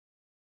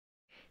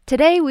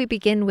Today we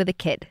begin with a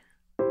kid.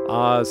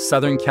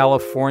 Southern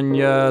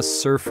California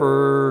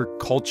surfer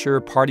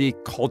culture, party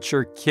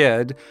culture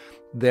kid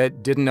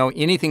that didn't know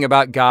anything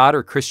about God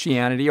or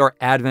Christianity or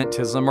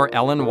Adventism or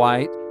Ellen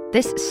White.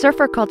 This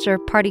surfer culture,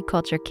 party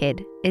culture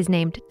kid is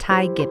named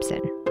Ty Gibson.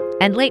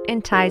 And late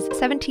in Ty's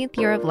 17th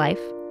year of life,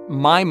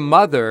 my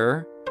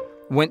mother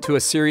went to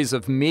a series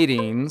of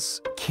meetings,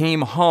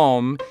 came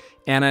home,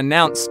 and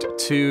announced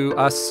to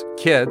us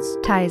kids,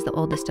 Ty is the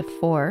oldest of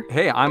four,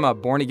 "Hey, I'm a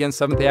born-again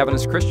Seventh-day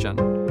Adventist Christian."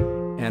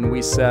 And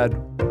we said,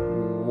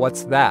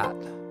 "What's that?"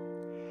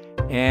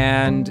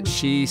 And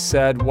she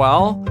said,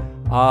 "Well,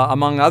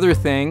 among other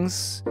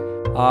things,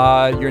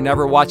 you're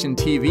never watching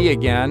TV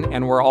again,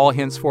 and we're all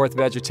henceforth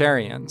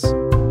vegetarians."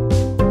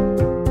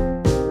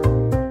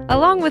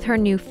 Along with her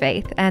new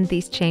faith and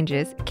these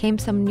changes came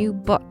some new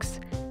books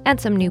and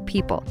some new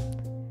people.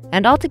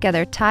 And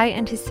altogether, Ty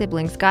and his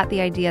siblings got the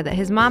idea that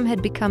his mom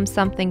had become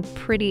something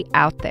pretty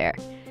out there,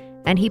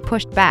 and he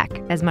pushed back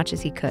as much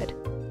as he could.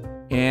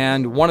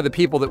 And one of the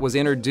people that was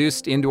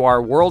introduced into our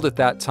world at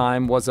that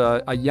time was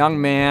a young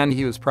man.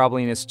 He was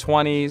probably in his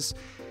 20s,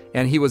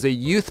 and he was a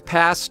youth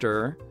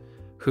pastor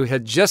who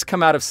had just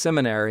come out of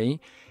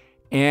seminary.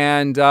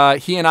 And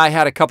he and I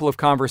had a couple of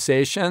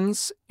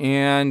conversations,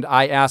 and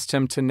I asked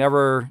him to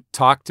never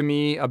talk to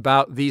me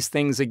about these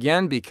things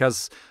again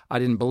because I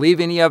didn't believe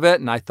any of it,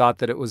 and I thought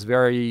that it was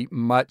very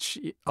much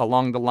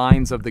along the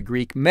lines of the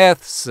Greek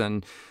myths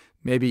and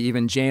maybe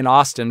even Jane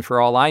Austen.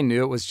 For all I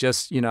knew, it was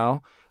just,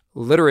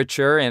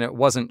 literature, and it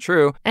wasn't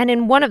true. And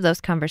in one of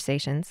those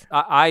conversations,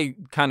 I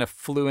kind of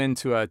flew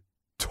into a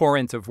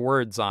torrent of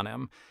words on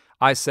him.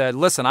 I said,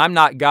 "Listen, I'm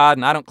not God,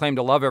 and I don't claim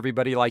to love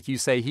everybody like you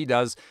say he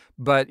does,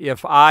 but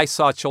if I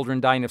saw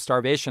children dying of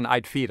starvation,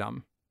 I'd feed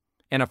them.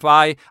 And if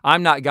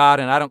I'm not God,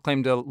 and I don't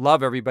claim to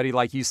love everybody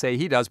like you say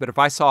he does, but if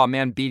I saw a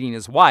man beating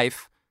his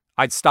wife,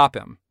 I'd stop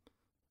him.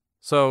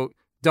 So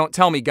don't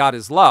tell me God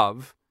is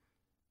love."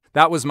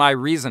 That was my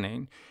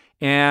reasoning.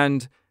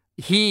 And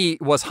he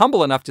was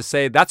humble enough to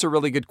say, "That's a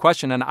really good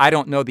question, and I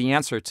don't know the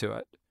answer to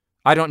it.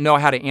 I don't know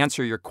how to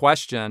answer your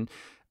question.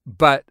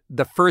 But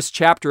the first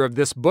chapter of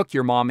this book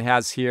your mom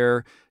has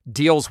here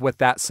deals with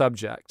that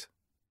subject."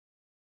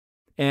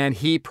 And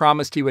he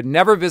promised he would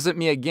never visit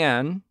me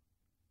again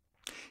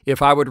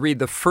if I would read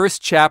the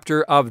first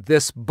chapter of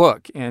this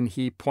book. And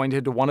he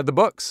pointed to one of the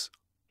books.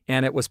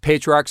 And it was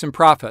Patriarchs and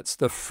Prophets,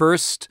 the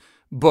first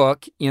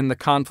book in the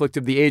Conflict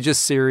of the Ages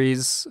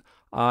series.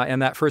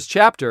 And that first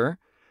chapter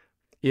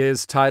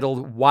is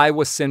titled, "Why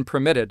Was Sin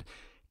Permitted?"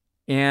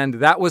 And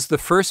that was the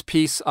first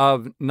piece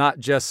of not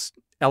just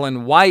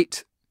Ellen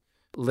White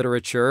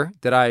literature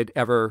that I'd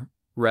ever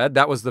read.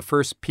 That was the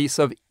first piece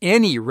of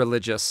any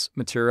religious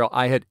material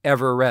I had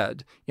ever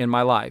read in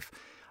my life.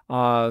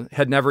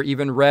 Had never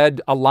even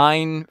read a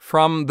line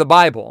from the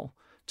Bible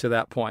to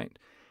that point.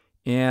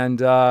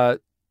 And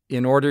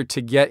in order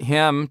to get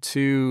him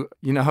to,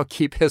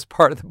 keep his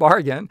part of the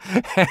bargain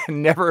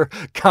and never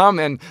come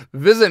and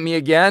visit me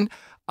again,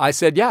 I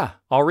said, "Yeah,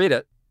 I'll read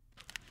it."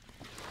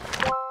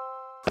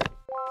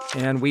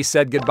 And we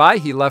said goodbye.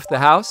 He left the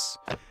house.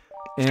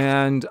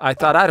 And I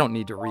thought, I don't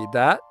need to read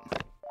that.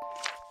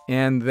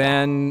 And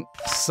then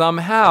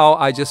somehow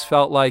I just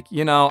felt like,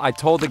 I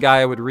told the guy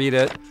I would read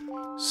it.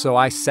 So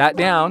I sat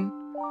down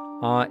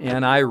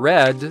and I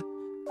read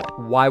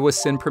Why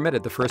Was Sin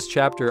Permitted?, the first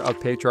chapter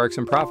of Patriarchs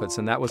and Prophets.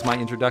 And that was my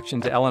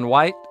introduction to Ellen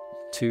White,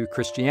 to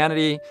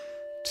Christianity,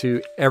 to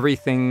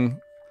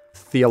everything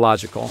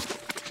theological.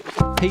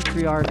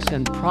 Patriarchs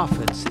and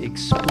Prophets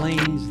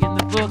explains in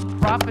the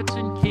book Prophets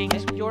and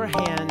Kings, your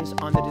hands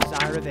on the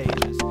desire of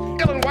ages.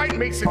 Ellen White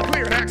makes it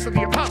clear in Acts of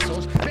the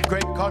Apostles.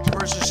 Great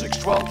Controversy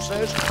 6:12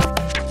 says.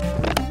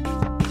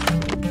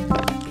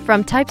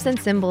 From Types and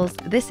Symbols,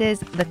 this is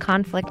The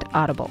Conflict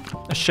Audible,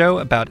 a show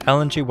about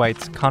Ellen G.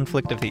 White's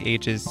Conflict of the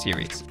Ages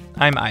series.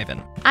 I'm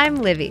Ivan. I'm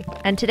Livy,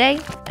 and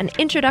today, an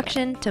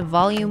introduction to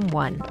Volume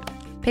 1,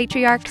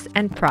 Patriarchs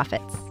and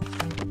Prophets.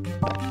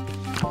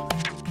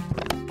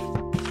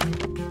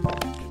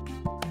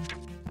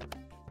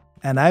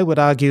 And I would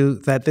argue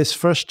that this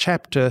first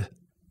chapter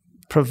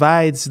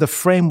provides the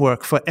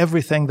framework for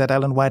everything that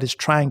Ellen White is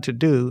trying to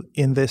do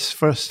in this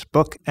first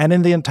book and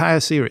in the entire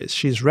series.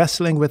 She's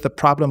wrestling with the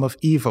problem of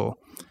evil.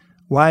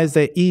 Why is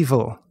there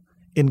evil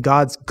in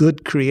God's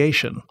good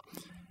creation?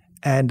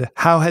 And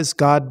how has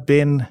God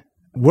been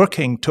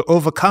working to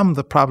overcome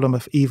the problem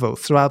of evil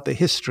throughout the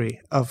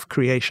history of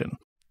creation?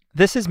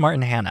 This is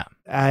Martin Hanna.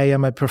 I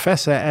am a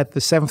professor at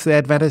the Seventh-day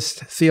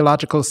Adventist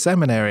Theological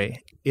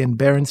Seminary in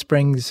Barron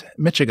Springs,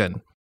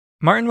 Michigan.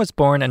 Martin was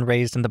born and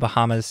raised in the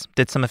Bahamas,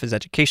 did some of his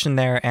education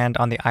there and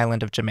on the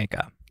island of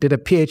Jamaica. Did a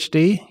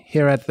PhD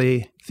here at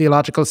the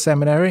Theological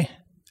Seminary,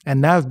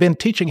 and now I've been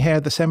teaching here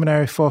at the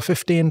seminary for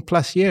 15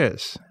 plus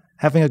years,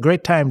 having a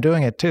great time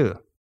doing it too.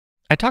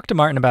 I talked to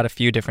Martin about a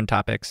few different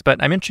topics,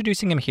 but I'm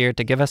introducing him here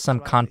to give us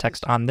some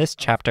context on this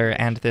chapter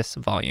and this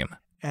volume.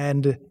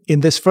 And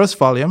in this first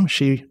volume,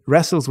 she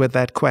wrestles with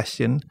that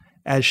question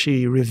as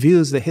she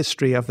reviews the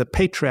history of the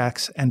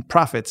patriarchs and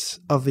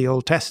prophets of the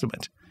Old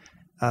Testament,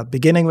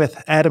 beginning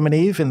with Adam and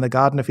Eve in the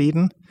Garden of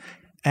Eden,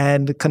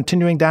 and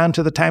continuing down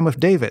to the time of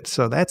David.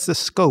 So that's the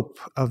scope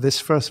of this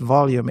first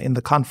volume in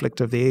the Conflict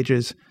of the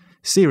Ages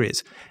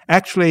series.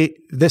 Actually,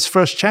 this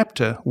first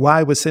chapter,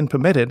 Why Was Sin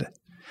Permitted?,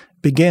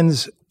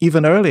 begins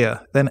even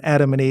earlier than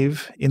Adam and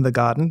Eve in the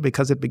garden,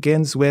 because it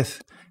begins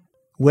with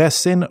where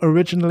sin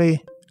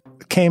originally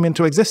came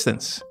into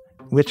existence,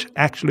 which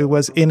actually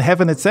was in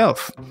heaven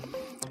itself.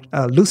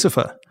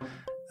 Lucifer,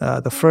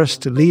 the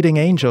first leading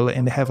angel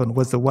in heaven,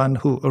 was the one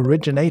who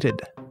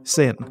originated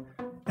sin.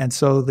 And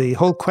so the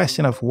whole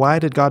question of why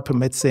did God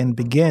permit sin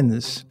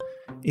begins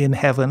in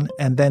heaven,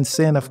 and then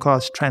sin, of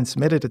course,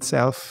 transmitted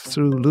itself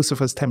through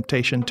Lucifer's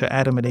temptation to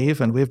Adam and Eve,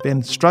 and we've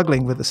been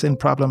struggling with the sin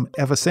problem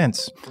ever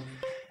since.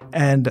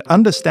 And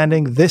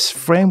understanding this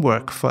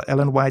framework for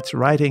Ellen White's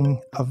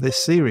writing of this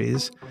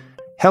series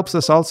helps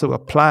us also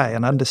apply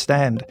and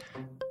understand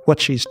what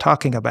she's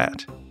talking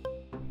about.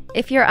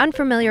 If you're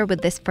unfamiliar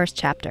with this first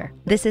chapter,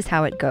 this is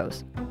how it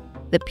goes.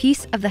 The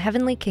peace of the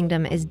heavenly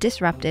kingdom is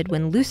disrupted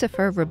when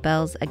Lucifer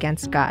rebels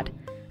against God,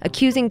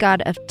 accusing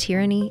God of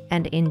tyranny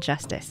and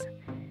injustice.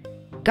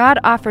 God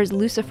offers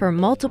Lucifer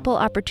multiple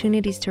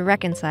opportunities to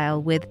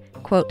reconcile with,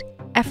 quote,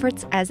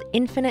 efforts as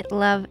infinite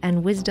love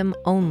and wisdom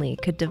only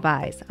could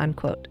devise,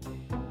 unquote.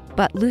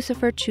 But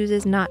Lucifer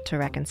chooses not to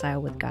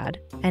reconcile with God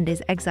and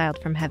is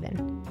exiled from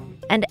heaven.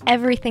 And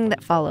everything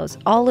that follows,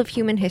 all of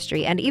human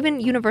history and even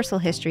universal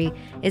history,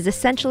 is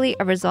essentially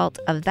a result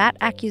of that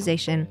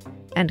accusation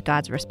and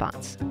God's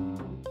response.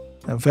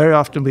 Now, very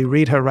often we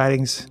read her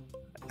writings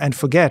and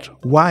forget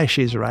why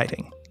she's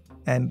writing.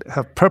 And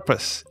her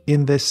purpose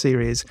in this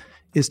series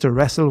is to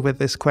wrestle with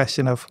this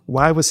question of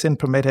why was sin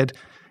permitted?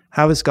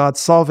 How is God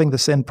solving the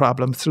sin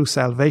problem through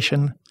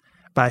salvation,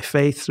 by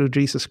faith through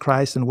Jesus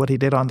Christ and what he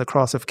did on the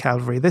cross of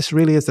Calvary? This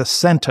really is the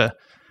center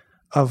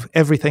of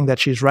everything that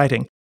she's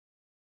writing.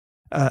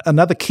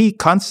 Another key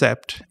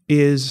concept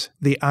is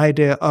the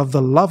idea of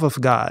the love of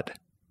God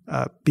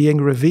being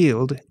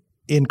revealed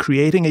in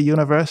creating a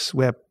universe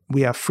where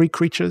we are free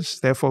creatures,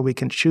 therefore we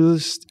can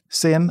choose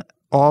sin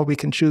or we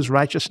can choose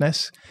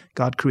righteousness.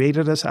 God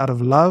created us out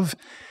of love,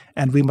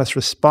 and we must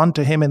respond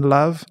to him in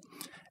love.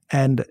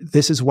 And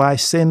this is why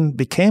sin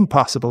became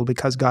possible,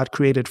 because God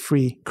created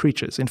free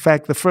creatures. In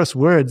fact, the first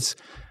words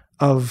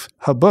of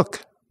her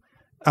book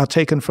are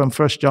taken from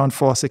 1 John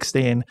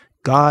 4:16,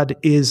 God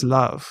is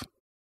love.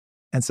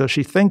 And so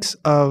she thinks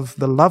of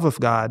the love of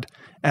God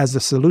as the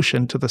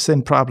solution to the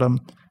sin problem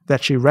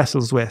that she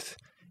wrestles with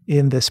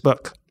in this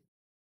book.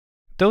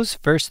 Those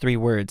first three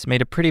words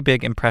made a pretty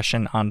big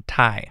impression on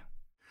Ty.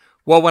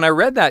 Well, when I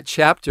read that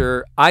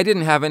chapter, I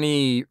didn't have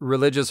any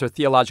religious or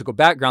theological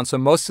background, so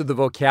most of the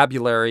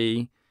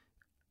vocabulary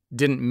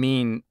didn't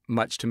mean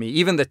much to me.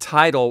 Even the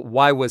title,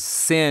 Why Was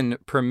Sin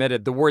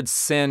Permitted? The word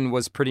sin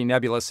was pretty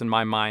nebulous in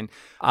my mind.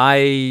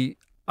 I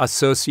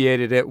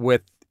associated it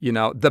with,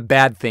 the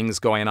bad things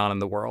going on in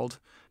the world.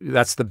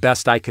 That's the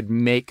best I could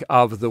make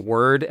of the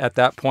word at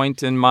that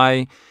point in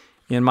my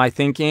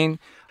thinking.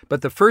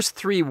 But the first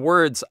three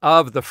words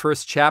of the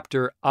first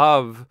chapter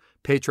of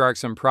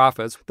Patriarchs and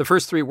Prophets, the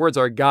first three words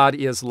are God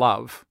is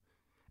love.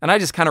 And I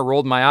just kind of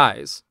rolled my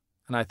eyes.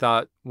 And I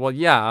thought, well,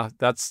 yeah,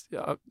 that's,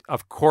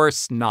 of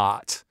course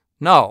not.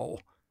 No,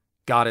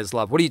 God is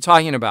love. What are you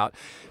talking about?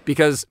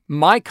 Because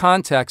my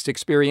context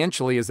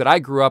experientially is that I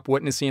grew up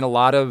witnessing a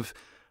lot of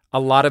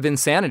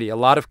insanity, a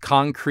lot of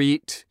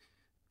concrete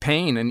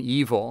pain and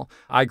evil.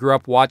 I grew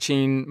up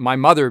watching my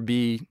mother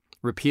be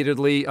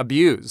repeatedly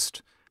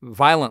abused,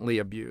 violently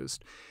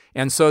abused.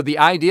 And so the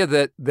idea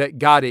that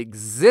God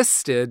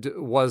existed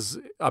was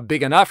a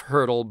big enough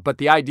hurdle, but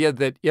the idea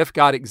that if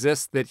God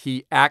exists, that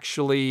he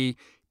actually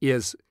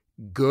is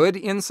good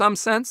in some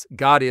sense,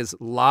 God is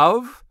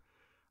love,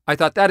 I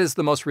thought that is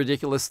the most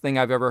ridiculous thing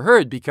I've ever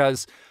heard,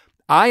 because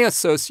I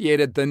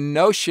associated the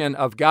notion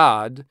of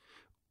God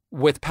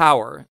with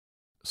power.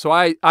 So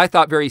I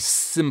thought very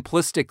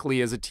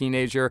simplistically as a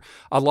teenager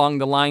along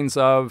the lines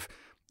of,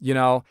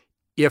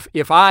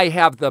 if I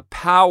have the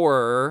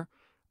power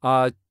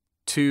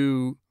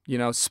to,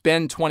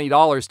 spend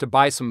 $20 to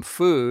buy some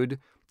food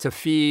to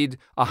feed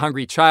a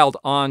hungry child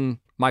on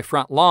my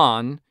front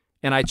lawn,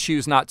 and I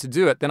choose not to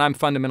do it, then I'm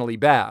fundamentally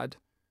bad.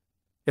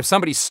 If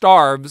somebody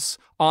starves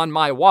on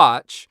my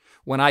watch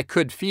when I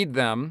could feed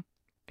them,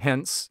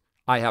 hence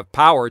I have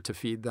power to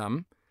feed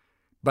them,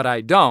 but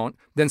I don't,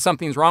 then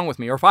something's wrong with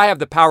me. Or if I have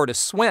the power to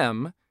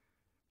swim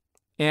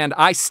and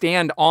I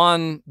stand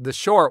on the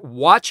shore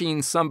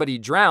watching somebody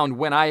drown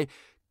when I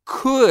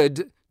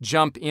could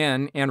jump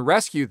in and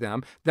rescue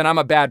them, then I'm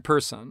a bad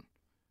person.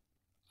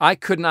 I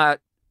could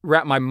not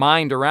wrap my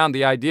mind around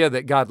the idea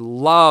that God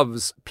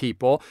loves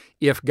people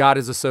if God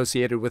is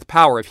associated with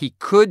power. If he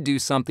could do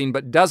something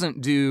but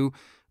doesn't do,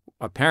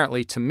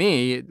 apparently to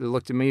me, it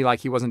looked to me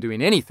like he wasn't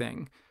doing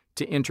anything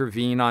to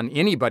intervene on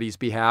anybody's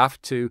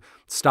behalf to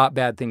stop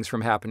bad things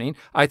from happening.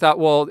 I thought,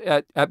 well,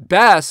 at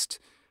best,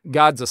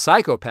 God's a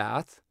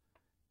psychopath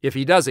if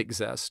he does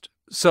exist.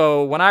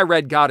 So when I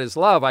read God is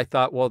love, I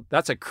thought, well,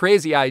 that's a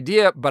crazy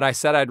idea, but I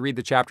said I'd read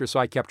the chapter, so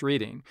I kept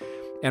reading.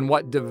 And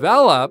what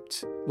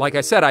developed, like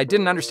I said, I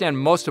didn't understand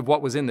most of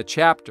what was in the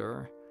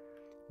chapter,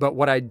 But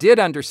what I did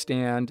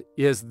understand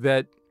is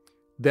that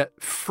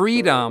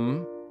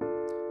freedom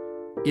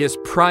is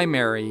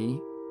primary,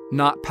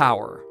 not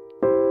power.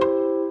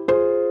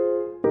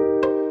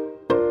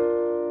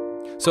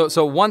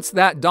 So once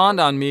that dawned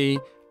on me,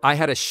 I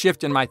had a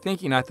shift in my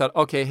thinking. I thought,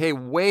 okay, hey,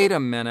 wait a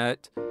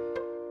minute.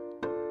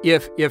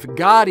 If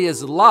God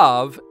is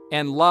love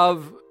and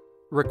love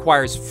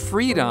requires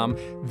freedom,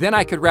 then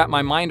I could wrap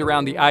my mind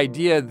around the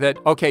idea that,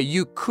 okay,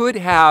 you could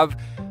have,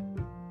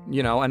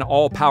 an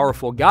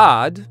all-powerful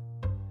God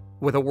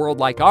with a world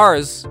like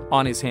ours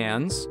on his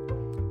hands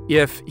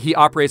if he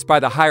operates by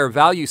the higher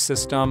value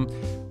system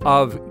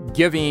of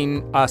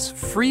giving us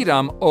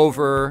freedom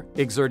over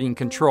exerting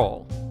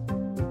control.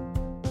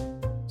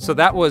 So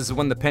that was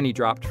when the penny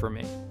dropped for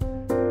me.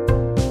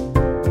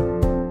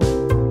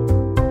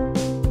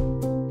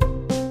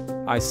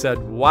 I said,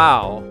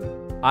 wow,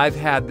 I've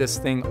had this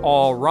thing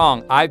all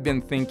wrong. I've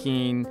been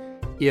thinking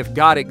if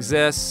God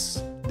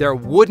exists, there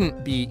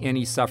wouldn't be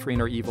any suffering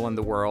or evil in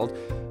the world.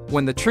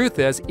 When the truth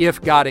is, if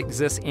God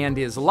exists and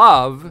is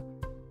love,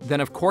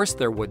 then of course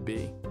there would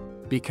be,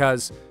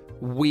 because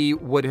we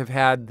would have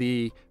had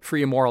the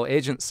free moral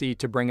agency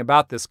to bring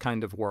about this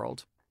kind of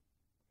world.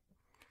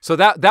 So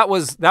that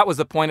was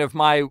the point of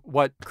my,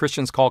 what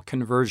Christians call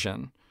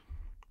conversion.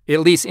 At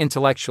least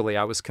intellectually,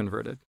 I was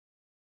converted.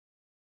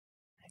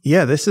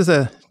 Yeah, this is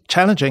a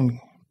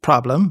challenging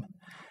problem,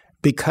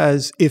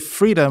 because if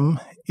freedom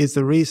is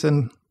the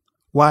reason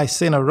why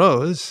sin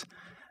arose,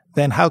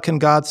 then how can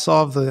God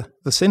solve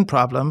the sin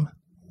problem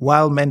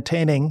while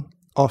maintaining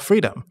our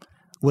freedom?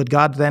 Would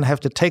God then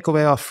have to take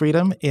away our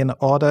freedom in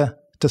order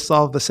to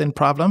solve the sin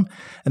problem?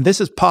 And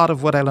this is part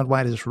of what Ellen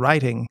White is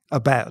writing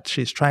about.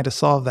 She's trying to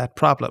solve that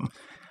problem.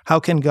 How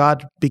can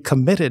God be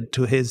committed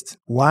to his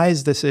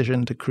wise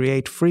decision to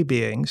create free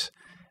beings,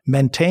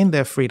 maintain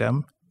their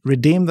freedom,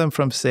 redeem them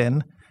from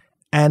sin,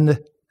 and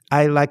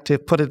I like to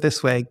put it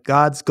this way,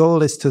 God's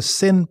goal is to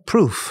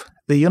sin-proof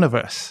the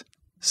universe,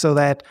 so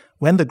that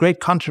when the great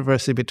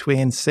controversy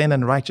between sin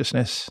and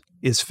righteousness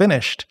is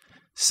finished,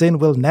 sin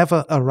will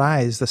never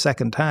arise the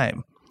second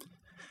time.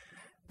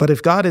 But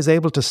if God is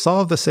able to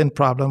solve the sin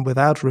problem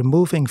without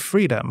removing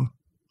freedom,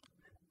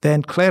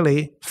 then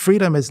clearly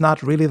freedom is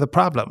not really the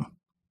problem.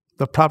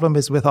 The problem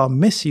is with our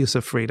misuse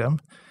of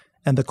freedom,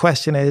 and the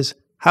question is,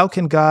 how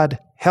can God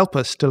help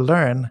us to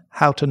learn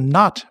how to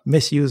not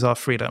misuse our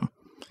freedom,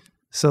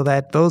 so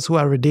that those who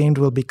are redeemed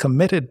will be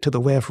committed to the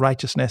way of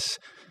righteousness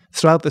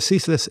throughout the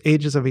ceaseless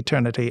ages of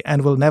eternity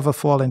and will never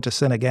fall into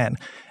sin again?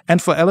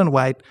 And for Ellen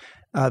White,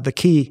 the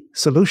key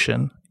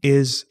solution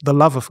is the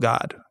love of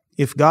God.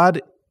 If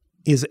God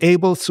is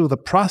able, through the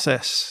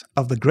process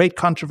of the great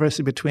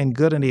controversy between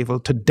good and evil,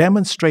 to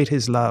demonstrate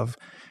his love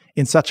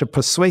in such a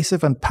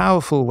persuasive and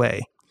powerful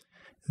way,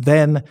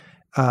 then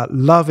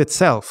love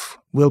itself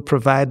will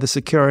provide the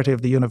security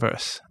of the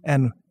universe.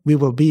 And we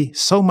will be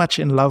so much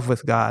in love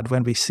with God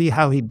when we see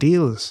how he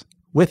deals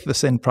with the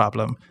sin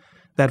problem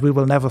that we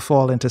will never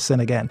fall into sin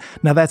again.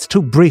 Now, that's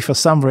too brief a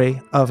summary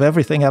of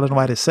everything Ellen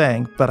White is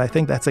saying, but I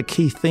think that's a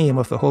key theme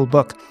of the whole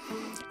book.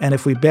 And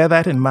if we bear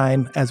that in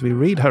mind as we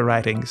read her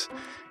writings,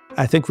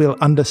 I think we'll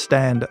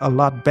understand a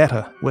lot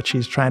better what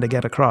she's trying to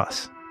get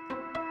across.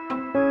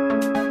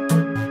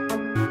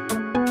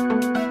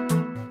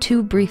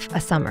 Too brief a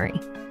summary.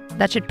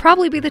 That should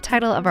probably be the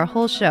title of our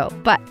whole show,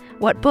 but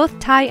what both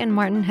Ty and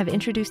Martin have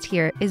introduced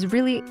here is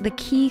really the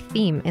key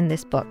theme in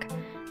this book.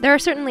 There are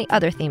certainly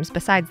other themes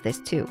besides this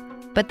too,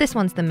 but this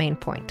one's the main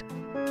point.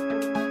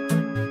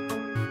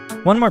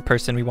 One more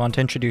person we want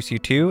to introduce you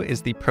to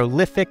is the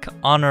prolific,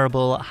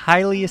 honorable,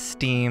 highly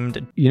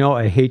esteemed...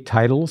 I hate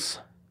titles.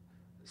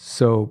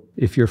 So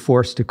if you're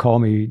forced to call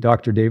me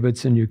Dr.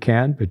 Davidson, you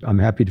can, but I'm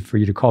happy for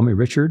you to call me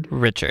Richard.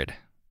 Richard.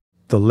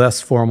 The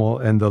less formal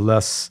and the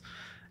less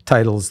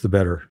titles, the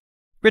better.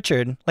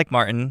 Richard, like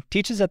Martin,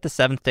 teaches at the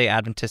Seventh-day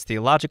Adventist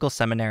Theological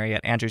Seminary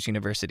at Andrews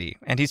University,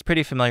 and he's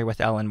pretty familiar with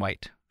Ellen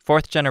White.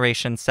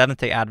 Fourth-generation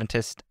Seventh-day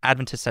Adventist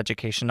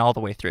education all the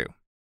way through.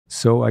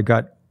 So I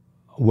got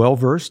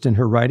well-versed in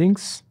her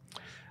writings.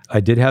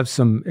 I did have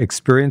some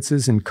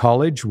experiences in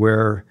college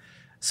where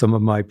some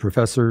of my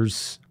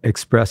professors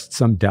expressed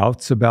some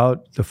doubts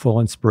about the full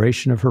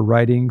inspiration of her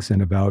writings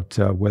and about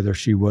whether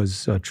she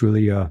was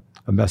truly a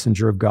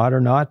messenger of God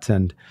or not.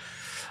 And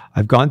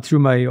I've gone through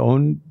my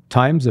own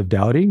times of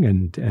doubting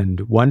and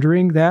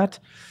wondering that.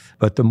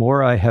 But the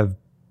more I have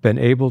been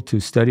able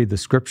to study the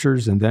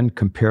scriptures and then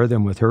compare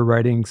them with her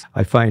writings,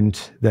 I find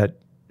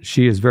that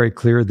she is very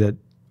clear that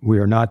we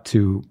are not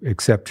to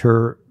accept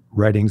her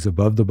writings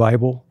above the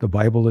Bible. The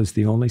Bible is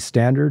the only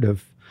standard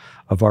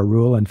of our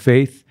rule and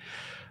faith.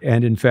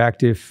 And in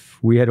fact,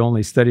 if we had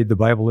only studied the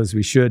Bible as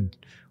we should,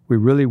 we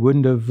really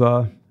wouldn't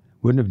have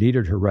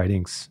needed her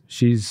writings.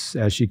 She's,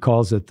 as she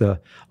calls it, the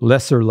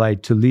lesser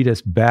light to lead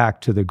us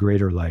back to the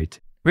greater light.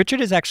 Richard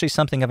is actually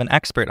something of an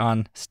expert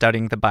on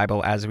studying the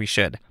Bible as we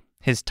should.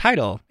 His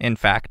title, in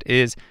fact,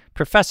 is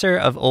Professor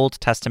of Old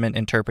Testament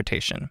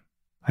Interpretation.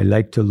 I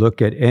like to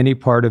look at any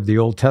part of the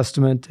Old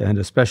Testament, and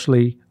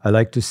especially I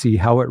like to see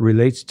how it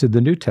relates to the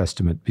New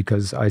Testament,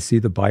 because I see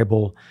the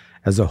Bible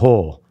as a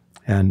whole.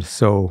 And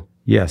so,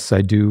 yes,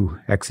 I do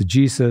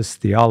exegesis,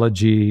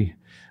 theology,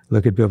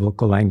 look at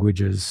biblical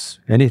languages,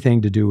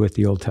 anything to do with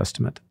the Old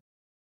Testament.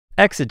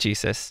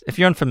 Exegesis, if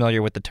you're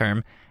unfamiliar with the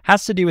term,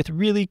 has to do with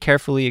really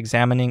carefully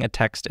examining a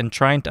text and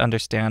trying to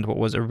understand what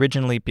was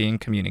originally being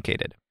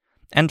communicated.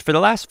 And for the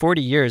last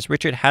 40 years,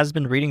 Richard has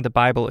been reading the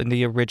Bible in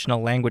the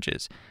original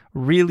languages,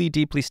 really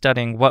deeply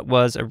studying what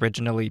was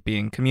originally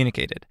being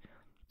communicated.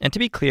 And to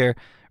be clear,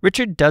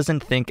 Richard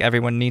doesn't think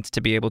everyone needs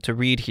to be able to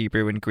read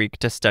Hebrew and Greek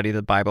to study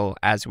the Bible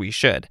as we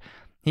should.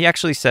 He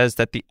actually says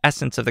that the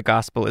essence of the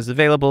gospel is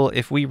available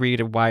if we read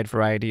a wide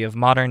variety of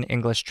modern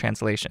English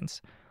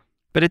translations.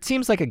 But it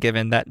seems like a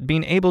given that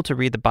being able to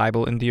read the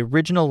Bible in the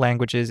original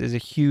languages is a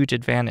huge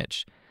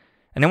advantage.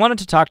 And I wanted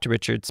to talk to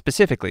Richard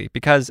specifically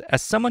because,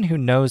 as someone who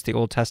knows the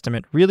Old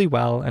Testament really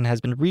well and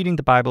has been reading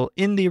the Bible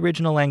in the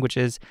original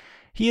languages,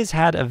 he has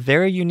had a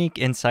very unique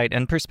insight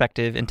and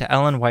perspective into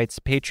Ellen White's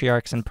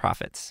Patriarchs and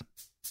Prophets.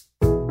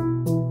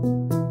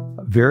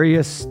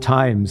 Various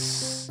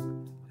times,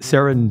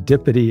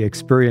 serendipity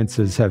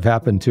experiences have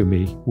happened to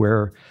me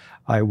where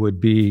I would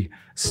be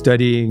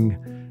studying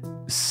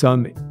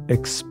some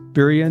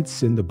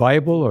experience in the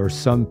Bible or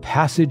some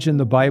passage in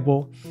the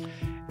Bible,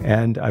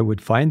 and I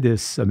would find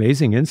this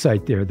amazing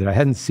insight there that I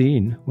hadn't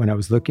seen when I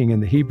was looking in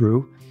the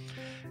Hebrew.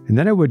 And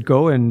then I would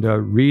go and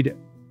read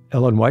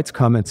Ellen White's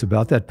comments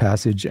about that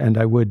passage, and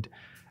I would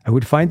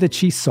find that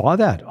she saw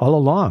that all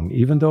along,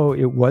 even though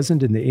it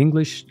wasn't in the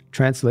English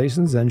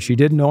translations and she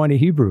didn't know any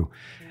Hebrew.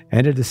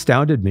 And it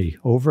astounded me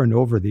over and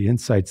over, the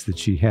insights that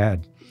she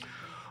had.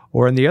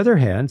 Or on the other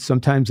hand,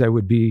 sometimes I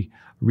would be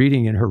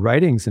reading in her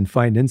writings and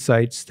find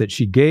insights that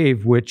she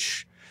gave,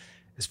 which,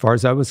 as far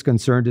as I was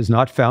concerned, is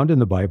not found in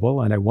the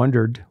Bible. And I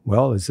wondered,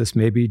 well, is this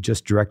maybe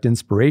just direct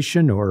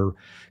inspiration, or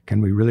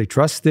can we really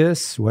trust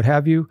this? What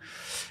have you?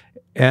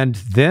 And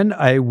then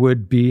I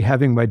would be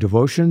having my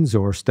devotions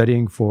or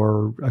studying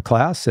for a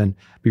class and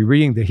be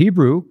reading the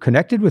Hebrew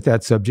connected with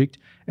that subject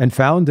and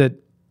found that,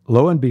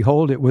 lo and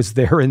behold, it was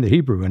there in the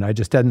Hebrew, and I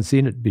just hadn't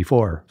seen it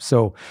before.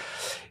 So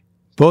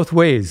both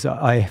ways,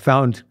 I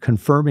found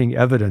confirming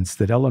evidence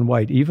that Ellen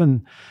White,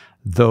 even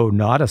though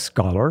not a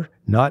scholar,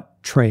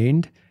 not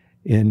trained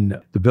in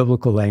the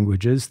biblical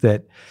languages,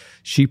 that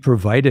she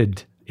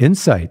provided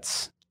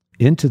insights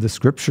into the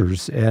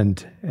scriptures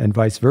and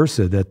vice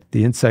versa, that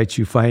the insights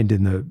you find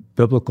in the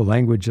biblical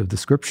language of the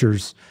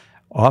scriptures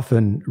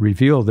often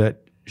reveal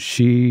that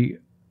she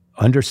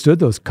understood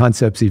those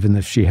concepts even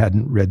if she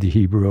hadn't read the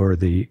Hebrew or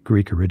the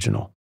Greek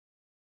original.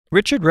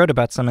 Richard wrote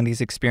about some of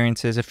these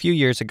experiences a few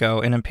years ago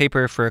in a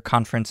paper for a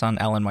conference on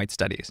Ellen White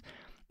studies.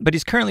 But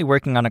he's currently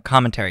working on a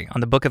commentary on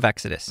the book of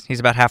Exodus.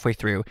 He's about halfway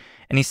through,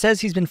 and he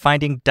says he's been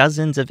finding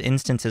dozens of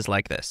instances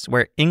like this,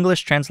 where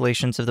English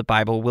translations of the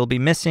Bible will be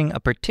missing a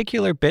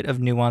particular bit of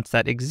nuance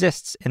that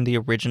exists in the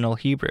original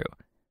Hebrew.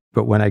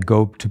 But when I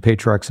go to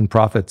Patriarchs and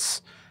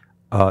Prophets,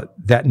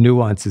 that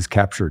nuance is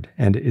captured,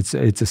 and it's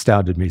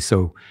astounded me.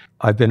 So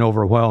I've been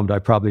overwhelmed. I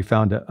probably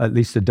found at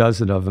least a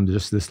dozen of them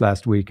just this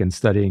last week in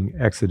studying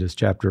Exodus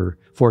chapter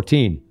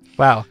 14.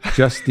 Wow.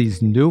 Just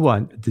these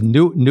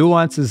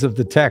nuances of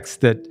the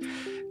text that,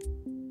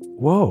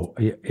 whoa,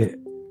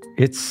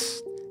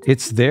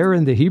 it's there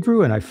in the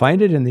Hebrew, and I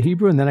find it in the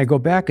Hebrew, and then I go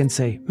back and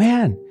say,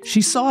 man,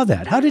 she saw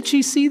that. How did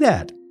she see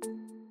that?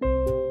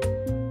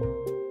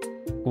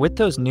 With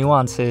those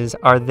nuances,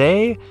 are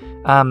they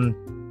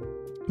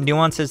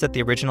nuances that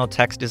the original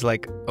text is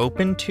like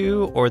open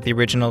to, or the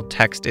original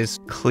text is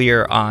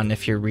clear on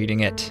if you're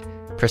reading it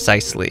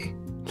precisely?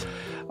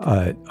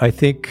 I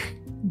think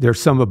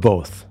there's some of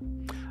both.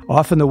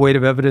 Often the weight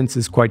of evidence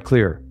is quite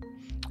clear,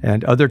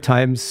 and other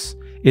times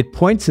it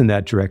points in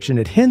that direction,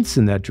 it hints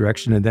in that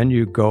direction, and then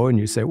you go and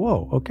you say,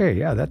 whoa, okay,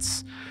 yeah,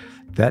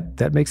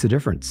 that makes a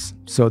difference.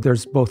 So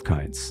there's both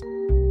kinds.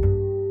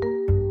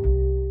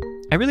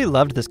 I really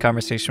loved this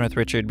conversation with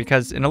Richard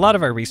because in a lot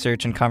of our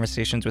research and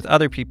conversations with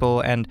other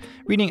people and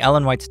reading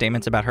Ellen White's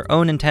statements about her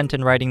own intent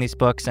in writing these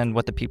books and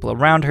what the people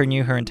around her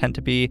knew her intent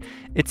to be,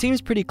 it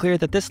seems pretty clear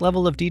that this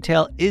level of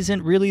detail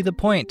isn't really the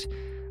point.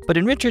 But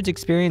in Richard's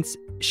experience,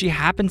 she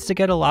happens to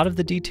get a lot of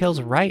the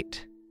details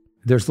right.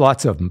 There's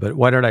lots of them, but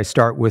why don't I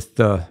start with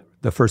the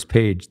first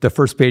page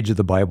of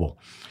the Bible?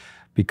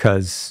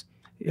 Because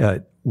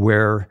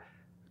where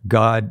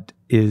God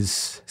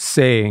is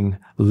saying,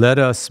 let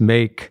us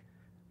make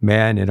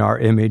man in our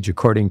image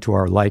according to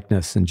our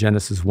likeness in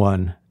Genesis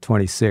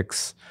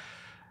 1:26,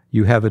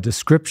 you have a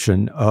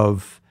description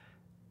of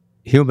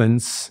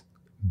humans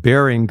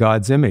bearing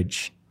God's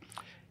image.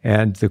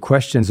 And the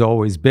question's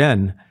always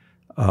been,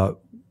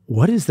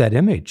 what is that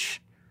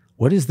image?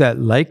 What is that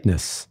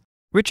likeness?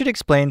 Richard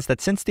explains that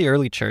since the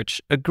early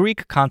church, a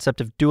Greek concept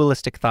of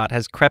dualistic thought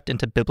has crept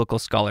into biblical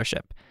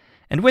scholarship.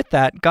 And with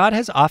that, God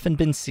has often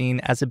been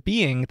seen as a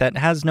being that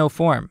has no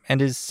form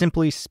and is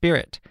simply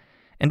spirit.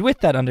 And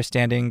with that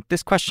understanding,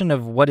 this question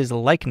of what is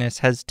likeness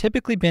has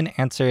typically been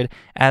answered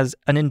as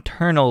an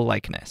internal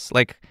likeness,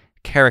 like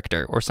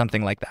character or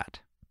something like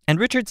that. And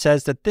Richard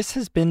says that this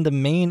has been the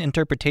main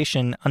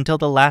interpretation until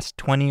the last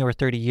 20 or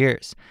 30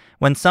 years,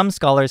 when some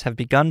scholars have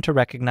begun to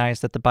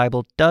recognize that the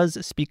Bible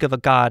does speak of a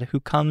God who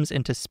comes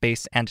into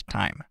space and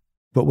time.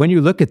 But when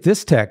you look at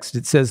this text,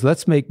 it says,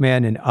 let's make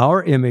man in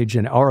our image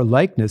and our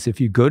likeness.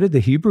 If you go to the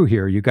Hebrew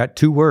here, you got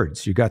two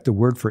words. You got the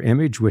word for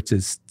image, which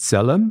is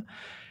tselem,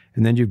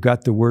 and then you've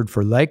got the word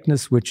for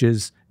likeness, which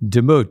is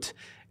demut.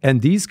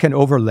 And these can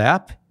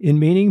overlap in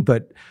meaning,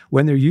 but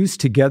when they're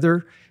used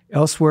together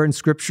elsewhere in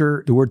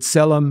Scripture, the word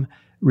tselem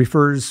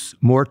refers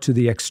more to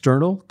the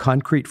external,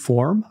 concrete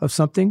form of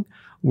something,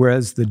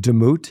 whereas the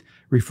demut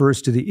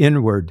refers to the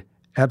inward,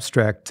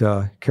 abstract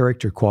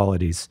character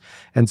qualities.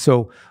 And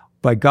so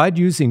by God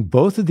using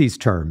both of these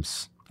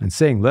terms and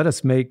saying, let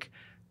us make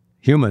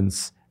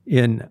humans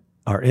in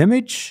our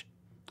image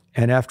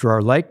and after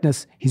our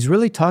likeness, he's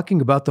really talking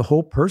about the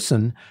whole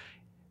person,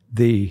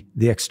 the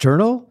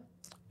external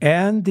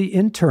and the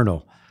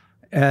internal.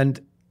 And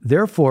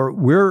therefore,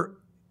 we're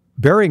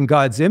bearing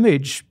God's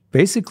image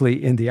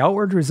basically in the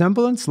outward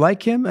resemblance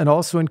like him and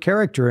also in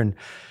character.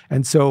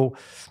 And so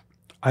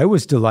I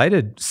was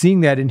delighted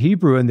seeing that in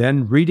Hebrew and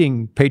then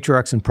reading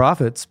Patriarchs and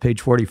Prophets,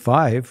 page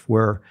 45,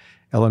 where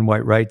Ellen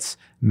White writes,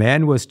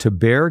 man was to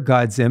bear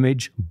God's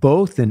image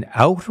both in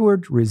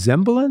outward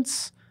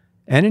resemblance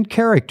and in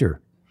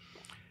character.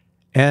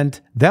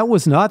 And that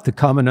was not the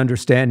common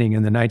understanding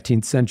in the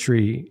 19th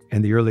century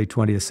and the early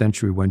 20th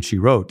century when she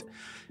wrote.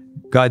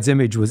 God's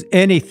image was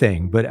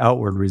anything but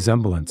outward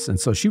resemblance. And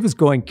so she was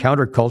going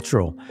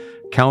countercultural,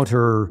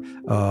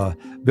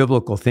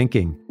 counter-biblical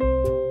thinking.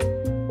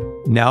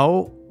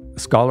 Now,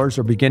 scholars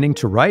are beginning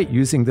to write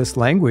using this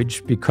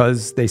language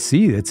because they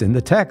see it's in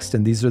the text,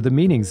 and these are the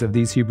meanings of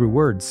these Hebrew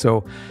words.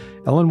 So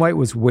Ellen White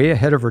was way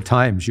ahead of her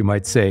times, you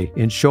might say,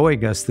 in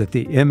showing us that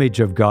the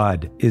image of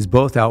God is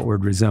both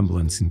outward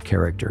resemblance and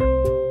character.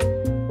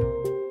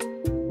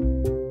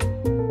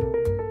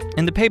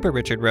 In the paper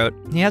Richard wrote,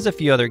 he has a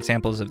few other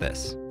examples of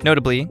this.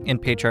 Notably, in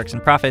Patriarchs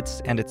and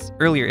Prophets and its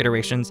earlier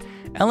iterations,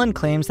 Ellen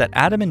claims that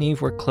Adam and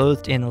Eve were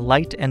clothed in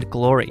light and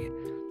glory.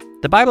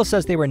 The Bible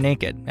says they were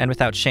naked and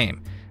without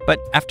shame, but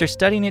after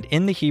studying it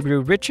in the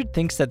Hebrew, Richard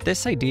thinks that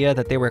this idea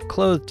that they were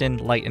clothed in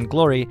light and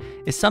glory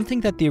is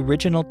something that the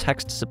original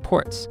text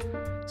supports.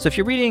 So if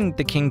you're reading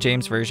the King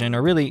James Version,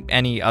 or really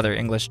any other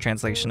English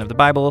translation of the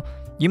Bible,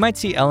 you might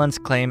see Ellen's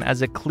claim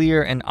as a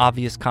clear and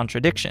obvious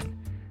contradiction.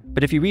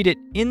 But if you read it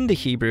in the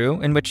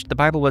Hebrew, in which the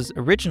Bible was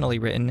originally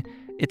written,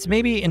 it's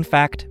maybe, in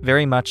fact,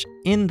 very much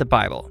in the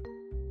Bible.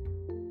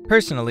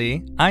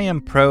 Personally, I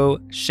am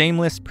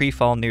pro-shameless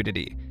pre-fall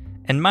nudity.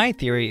 And my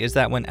theory is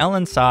that when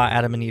Ellen saw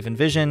Adam and Eve in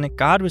vision,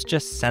 God was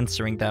just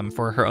censoring them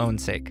for her own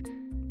sake.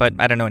 But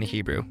I don't know any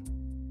Hebrew.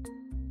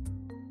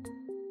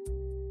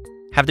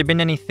 Have there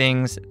been any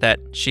things that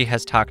she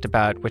has talked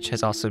about which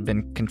has also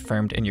been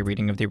confirmed in your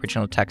reading of the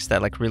original text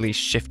that really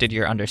shifted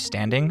your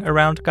understanding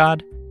around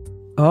God?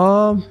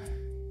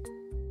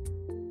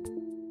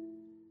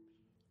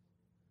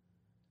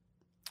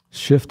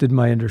 Shifted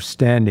my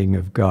understanding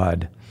of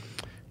God.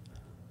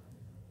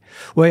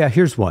 Well, yeah,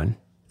 here's one.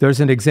 There's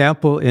an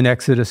example in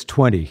Exodus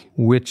 20,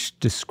 which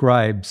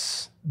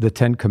describes the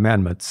Ten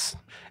Commandments.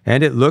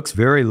 And it looks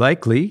very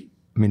likely,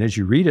 as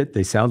you read it,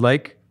 they sound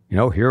like,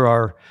 here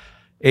are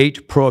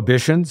 8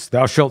 prohibitions,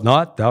 thou shalt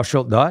not,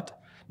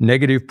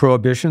 negative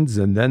prohibitions,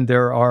 and then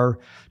there are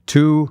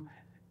 2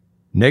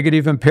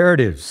 negative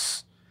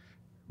imperatives.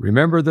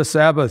 Remember the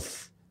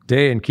Sabbath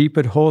day and keep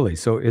it holy.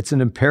 So it's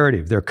an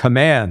imperative. They're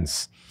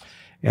commands.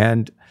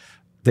 And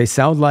they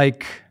sound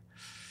like,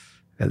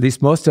 at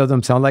least most of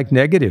them sound like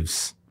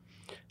negatives.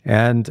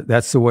 And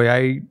that's the way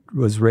I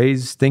was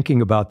raised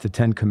thinking about the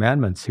 10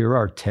 Commandments. Here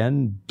are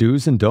 10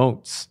 do's and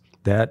don'ts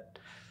that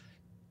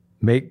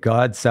make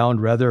God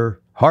sound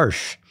rather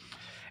harsh.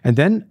 And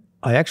then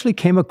I actually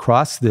came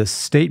across this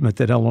statement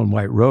that Ellen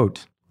White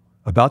wrote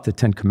about the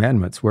 10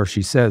 Commandments, where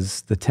she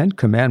says, the 10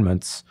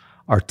 Commandments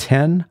are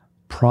 10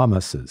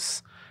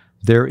 promises.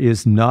 There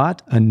is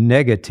not a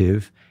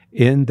negative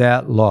in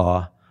that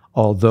law,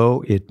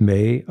 although it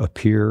may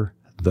appear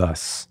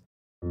thus.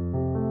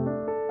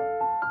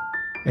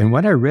 And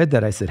when I read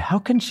that, I said, how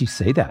can she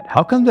say that?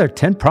 How come there are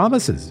 10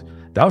 promises?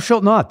 Thou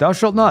shalt not, thou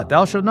shalt not,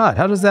 thou shalt not.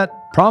 How does that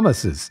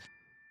promises?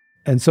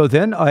 And so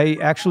then I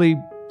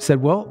actually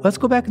said, well, let's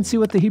go back and see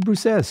what the Hebrew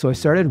says. So I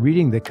started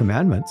reading the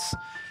commandments,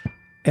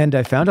 and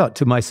I found out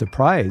to my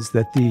surprise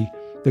that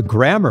the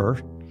grammar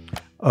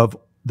of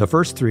the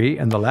first 3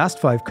 and the last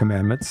 5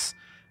 commandments,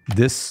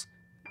 this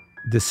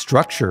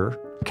structure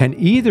can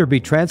either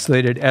be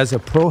translated as a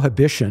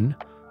prohibition,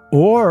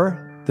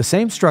 or the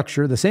same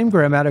structure, the same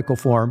grammatical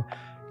form,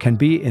 can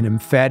be an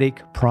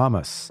emphatic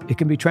promise. It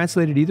can be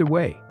translated either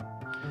way.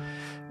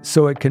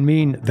 So it can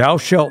mean, thou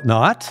shalt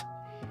not,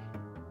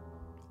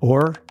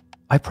 or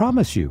I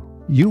promise you,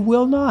 you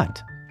will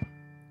not.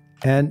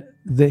 And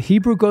the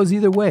Hebrew goes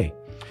either way.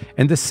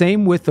 And the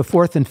same with the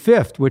 4th and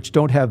 5th, which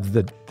don't have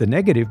the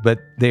negative, but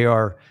they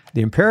are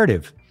the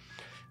imperative.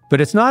 But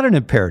it's not an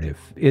imperative.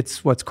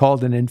 It's what's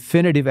called an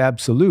infinitive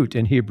absolute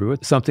in Hebrew.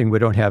 It's something we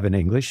don't have in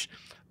English.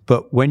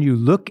 But when you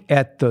look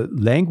at the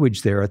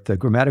language there, at the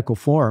grammatical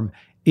form,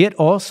 it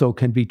also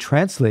can be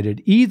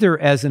translated either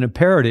as an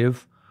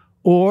imperative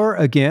or,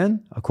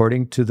 again,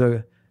 according to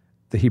the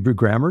Hebrew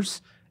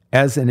grammars,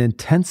 as an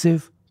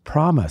intensive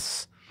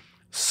promise.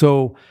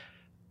 So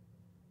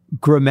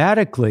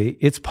grammatically,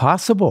 it's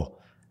possible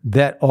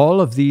that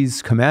all of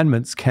these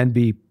commandments can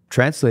be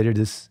translated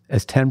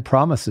as 10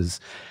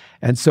 promises.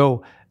 And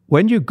so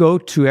when you go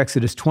to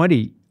Exodus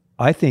 20,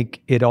 I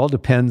think it all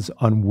depends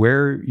on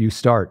where you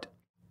start.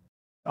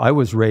 I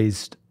was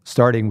raised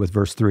starting with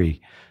verse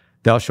 3,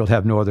 thou shalt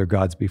have no other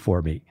gods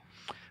before me.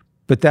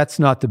 But that's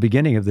not the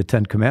beginning of the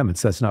 10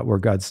 commandments. That's not where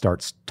God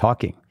starts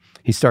talking.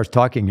 He starts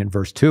talking in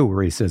verse 2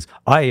 where he says,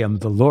 I am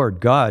the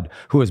Lord God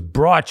who has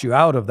brought you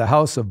out of the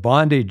house of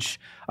bondage.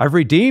 I've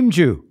redeemed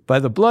you by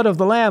the blood of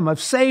the Lamb. I've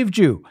saved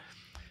you.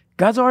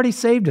 God's already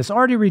saved us,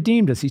 already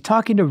redeemed us. He's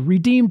talking to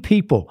redeemed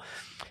people.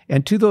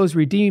 And to those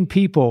redeemed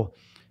people,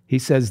 he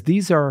says,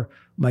 these are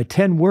my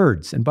 10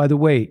 words. And by the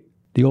way,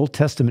 the Old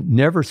Testament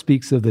never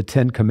speaks of the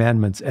 10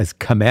 commandments as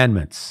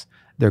commandments.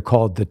 They're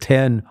called the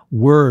 10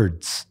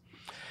 words.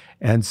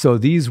 And so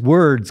these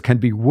words can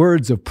be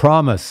words of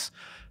promise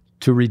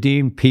to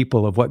redeem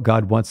people of what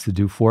God wants to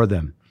do for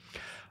them.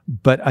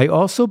 But I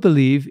also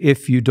believe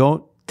if you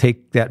don't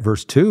take that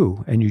verse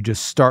 2 and you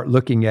just start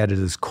looking at it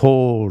as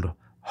cold,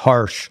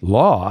 harsh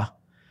law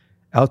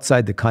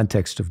outside the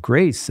context of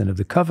grace and of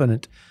the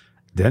covenant,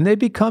 then they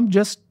become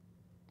just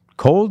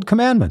cold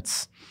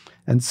commandments.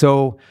 And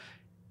so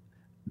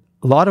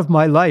a lot of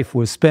my life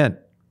was spent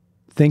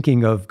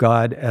thinking of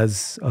God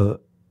as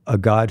a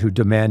God who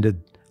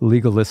demanded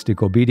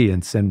legalistic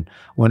obedience. And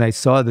when I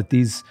saw that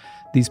these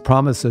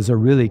promises are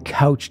really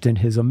couched in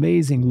his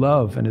amazing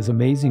love and his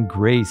amazing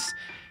grace,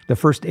 the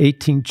first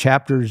 18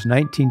 chapters,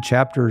 19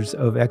 chapters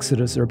of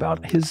Exodus are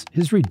about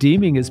his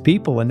redeeming his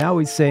people. And now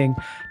he's saying,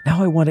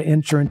 now I want to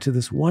enter into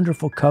this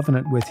wonderful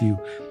covenant with you.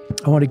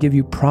 I want to give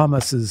you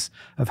promises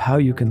of how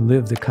you can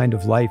live the kind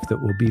of life that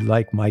will be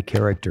like my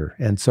character.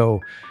 And so,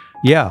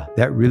 yeah,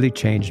 that really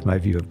changed my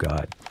view of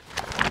God.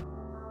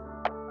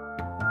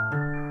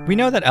 We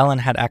know that Ellen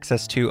had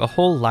access to a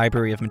whole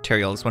library of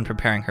materials when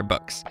preparing her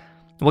books.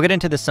 We'll get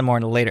into this some more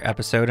in a later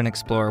episode and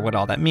explore what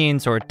all that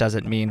means or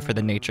doesn't mean for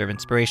the nature of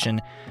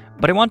inspiration,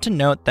 but I want to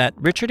note that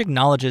Richard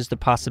acknowledges the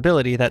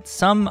possibility that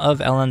some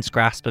of Ellen's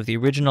grasp of the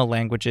original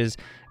languages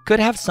could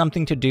have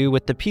something to do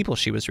with the people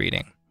she was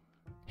reading.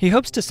 He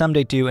hopes to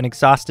someday do an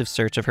exhaustive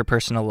search of her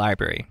personal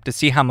library to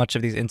see how much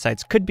of these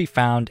insights could be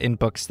found in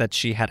books that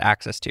she had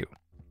access to.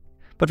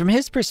 But from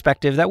his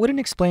perspective, that wouldn't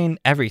explain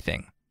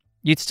everything.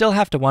 You'd still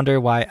have to wonder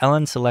why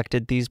Ellen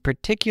selected these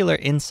particular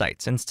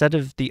insights instead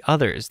of the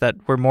others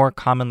that were more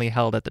commonly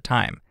held at the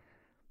time.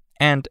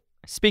 And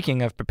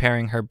speaking of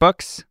preparing her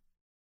books,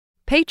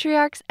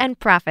 Patriarchs and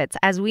Prophets,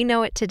 as we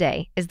know it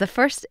today, is the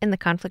first in the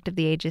Conflict of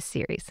the Ages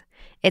series.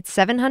 It's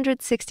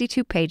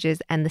 762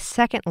 pages and the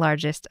second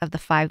largest of the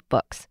 5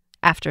 books,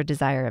 after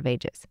Desire of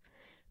Ages.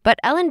 But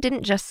Ellen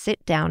didn't just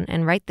sit down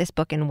and write this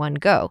book in one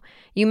go.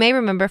 You may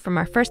remember from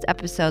our first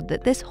episode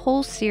that this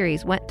whole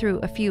series went through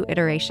a few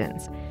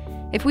iterations.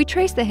 If we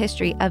trace the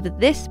history of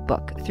this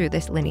book through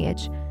this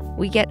lineage,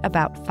 we get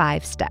about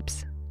 5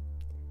 steps.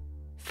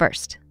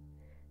 First,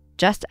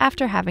 just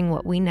after having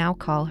what we now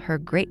call her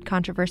Great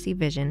Controversy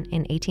vision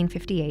in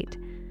 1858,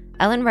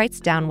 Ellen writes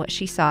down what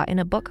she saw in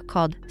a book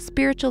called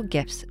Spiritual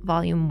Gifts,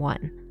 Volume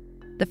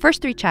 1. The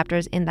first 3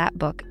 chapters in that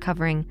book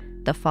covering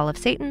the fall of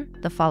Satan,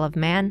 the fall of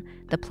man,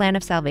 the plan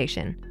of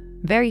salvation,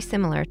 very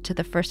similar to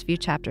the first few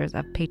chapters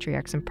of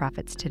Patriarchs and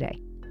Prophets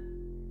today.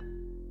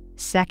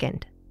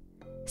 Second,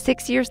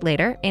 6 years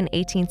later, in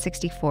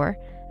 1864,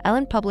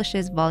 Ellen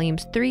publishes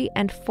volumes 3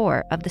 and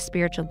 4 of the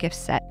Spiritual Gifts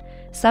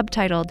set,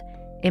 subtitled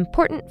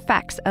Important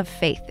Facts of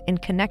Faith in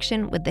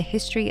Connection with the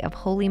History of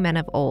Holy Men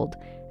of Old,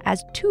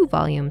 as 2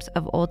 volumes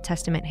of Old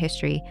Testament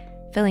history,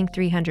 filling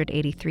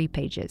 383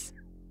 pages.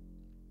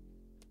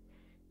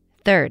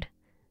 Third,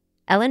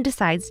 Ellen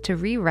decides to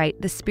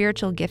rewrite the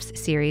Spiritual Gifts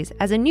series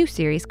as a new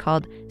series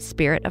called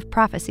Spirit of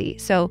Prophecy.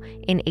 So,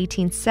 in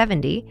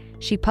 1870,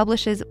 she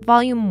publishes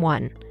Volume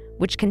 1,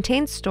 which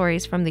contains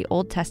stories from the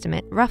Old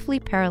Testament roughly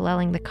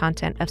paralleling the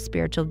content of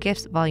Spiritual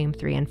Gifts Volume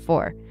 3 and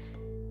 4.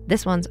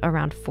 This one's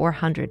around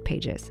 400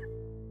 pages.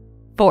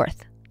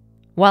 Fourth,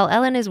 while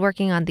Ellen is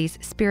working on these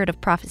Spirit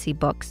of Prophecy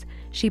books,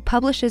 she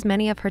publishes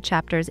many of her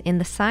chapters in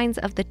the Signs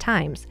of the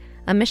Times,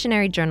 a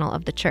missionary journal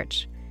of the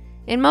church.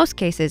 In most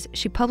cases,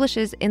 she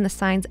publishes in the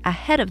Signs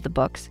ahead of the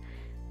books,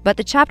 but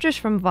the chapters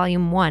from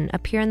Volume 1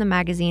 appear in the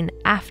magazine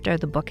after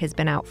the book has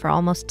been out for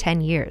almost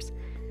 10 years.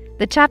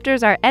 The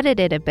chapters are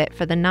edited a bit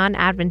for the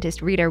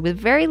non-Adventist reader with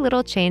very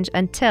little change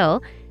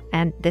until,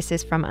 and this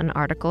is from an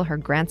article her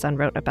grandson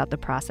wrote about the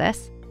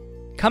process,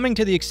 coming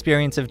to the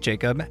experience of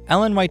Jacob,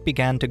 Ellen White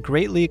began to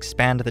greatly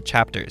expand the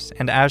chapters,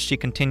 and as she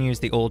continues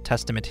the Old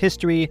Testament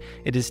history,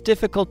 it is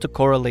difficult to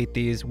correlate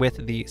these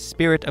with the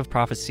Spirit of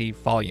Prophecy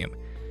volume.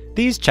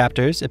 These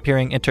chapters,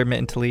 appearing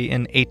intermittently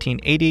in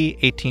 1880,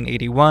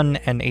 1881,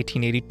 and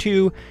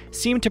 1882,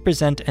 seem to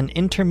present an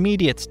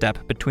intermediate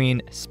step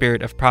between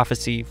Spirit of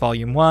Prophecy,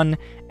 Volume 1,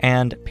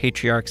 and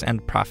Patriarchs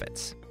and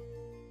Prophets.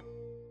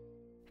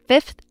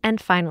 Fifth and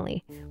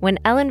finally, when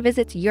Ellen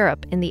visits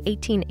Europe in the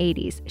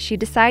 1880s, she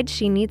decides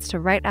she needs to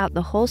write out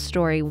the whole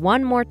story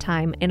one more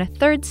time in a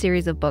third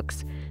series of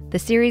books, the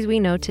series we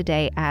know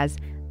today as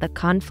The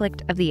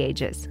Conflict of the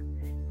Ages.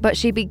 But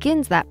she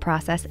begins that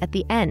process at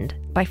the end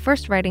by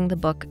first writing the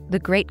book The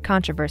Great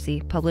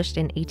Controversy, published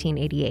in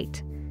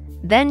 1888.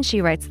 Then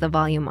she writes the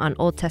volume on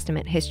Old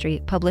Testament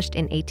history, published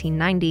in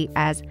 1890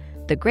 as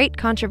The Great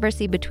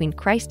Controversy Between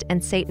Christ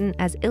and Satan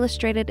as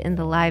Illustrated in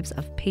the Lives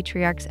of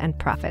Patriarchs and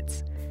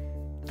Prophets.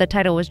 The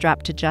title was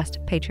dropped to just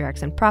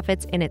Patriarchs and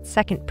Prophets in its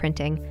second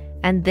printing,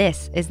 and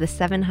this is the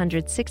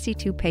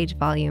 762-page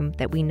volume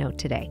that we know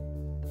today.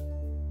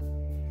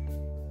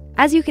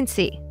 As you can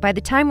see, by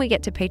the time we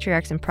get to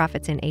Patriarchs and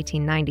Prophets in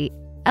 1890,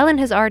 Ellen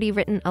has already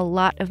written a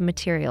lot of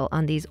material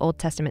on these Old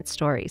Testament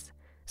stories.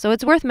 So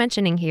it's worth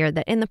mentioning here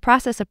that in the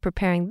process of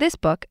preparing this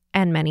book,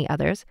 and many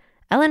others,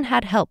 Ellen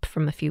had help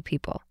from a few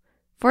people.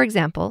 For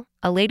example,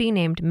 a lady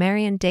named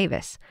Marion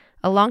Davis,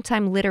 a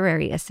longtime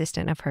literary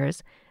assistant of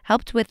hers,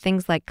 helped with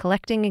things like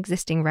collecting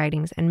existing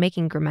writings and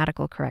making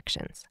grammatical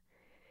corrections.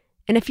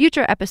 In a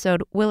future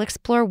episode, we'll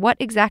explore what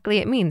exactly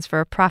it means for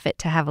a prophet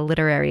to have a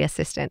literary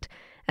assistant,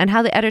 and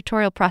how the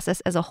editorial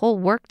process as a whole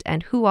worked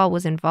and who all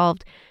was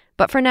involved.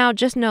 But for now,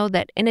 just know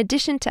that in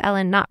addition to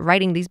Ellen not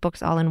writing these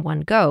books all in one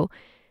go,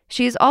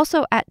 she is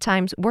also at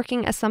times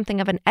working as something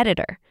of an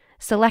editor,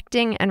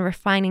 selecting and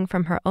refining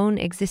from her own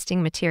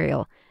existing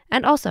material,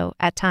 and also,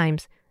 at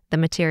times, the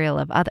material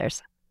of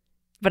others.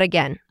 But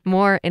again,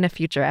 more in a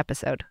future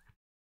episode.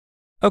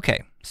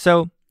 Okay,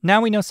 so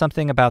now we know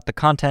something about the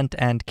content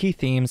and key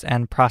themes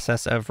and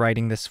process of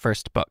writing this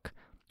first book.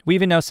 We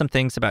even know some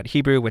things about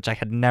Hebrew which I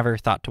had never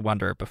thought to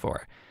wonder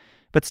before.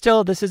 But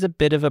still, this is a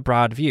bit of a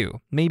broad view,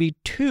 maybe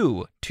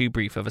too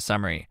brief of a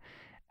summary.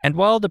 And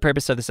while the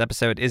purpose of this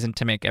episode isn't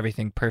to make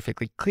everything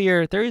perfectly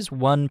clear, there is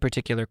one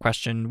particular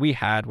question we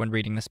had when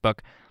reading this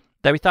book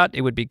that we thought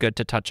it would be good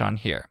to touch on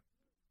here.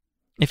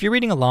 If you're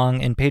reading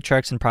along in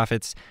Patriarchs and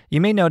Prophets,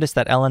 you may notice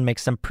that Ellen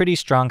makes some pretty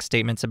strong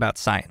statements about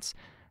science.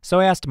 So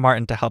I asked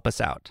Martin to help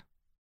us out.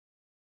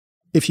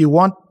 If you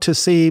want to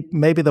see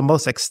maybe the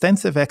most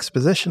extensive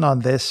exposition on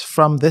this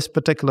from this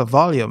particular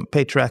volume,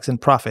 Patriarchs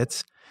and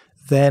Prophets,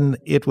 then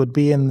it would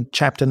be in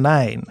chapter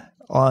 9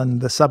 on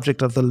the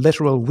subject of the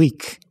literal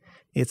week.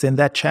 It's in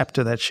that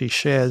chapter that she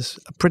shares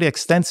a pretty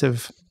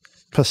extensive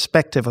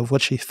perspective of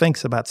what she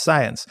thinks about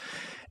science.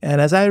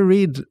 And as I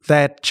read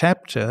that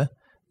chapter,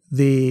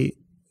 the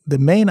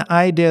main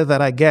idea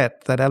that I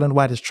get that Ellen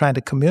White is trying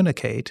to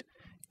communicate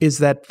is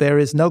that there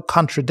is no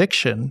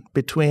contradiction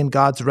between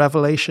God's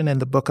revelation in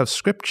the book of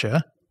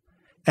Scripture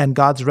and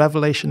God's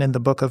revelation in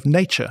the book of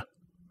nature.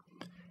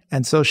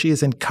 And so she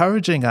is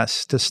encouraging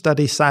us to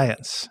study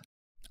science.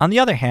 On the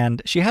other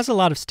hand, she has a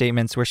lot of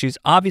statements where she's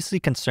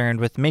obviously concerned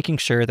with making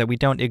sure that we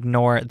don't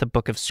ignore the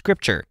book of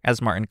Scripture,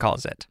 as Martin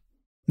calls it.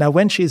 Now,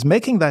 when she's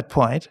making that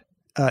point,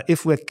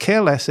 if we're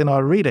careless in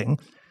our reading,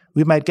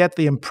 we might get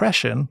the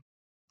impression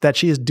that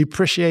she is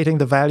depreciating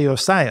the value of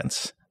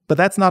science. But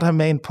that's not her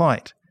main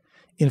point.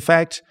 In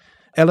fact,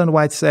 Ellen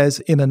White says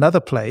in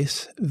another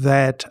place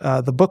that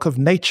the book of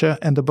nature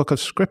and the book of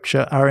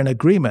Scripture are in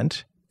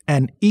agreement,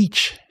 and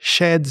each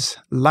sheds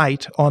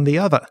light on the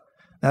other.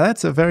 Now,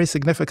 that's a very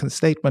significant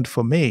statement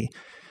for me,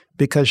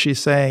 because she's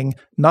saying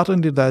not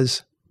only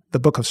does the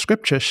book of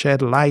Scripture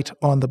shed light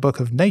on the book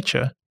of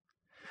nature,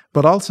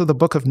 but also the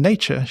book of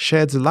nature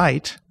sheds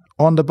light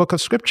on the book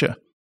of Scripture.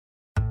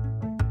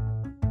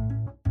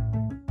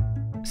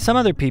 Some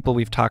other people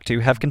we've talked to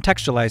have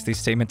contextualized these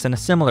statements in a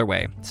similar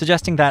way,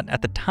 suggesting that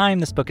at the time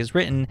this book is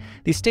written,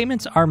 these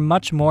statements are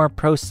much more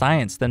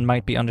pro-science than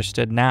might be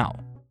understood now.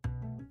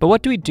 But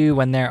what do we do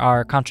when there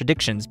are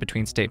contradictions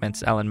between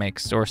statements Ellen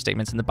makes or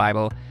statements in the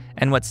Bible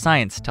and what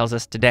science tells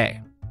us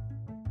today?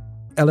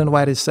 Ellen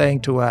White is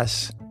saying to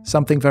us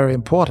something very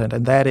important,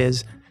 and that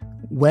is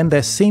when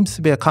there seems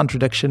to be a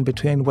contradiction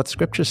between what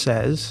Scripture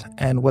says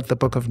and what the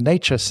book of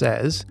nature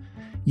says,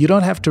 you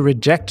don't have to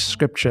reject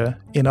Scripture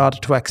in order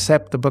to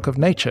accept the book of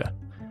nature.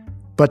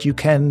 But you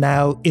can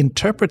now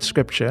interpret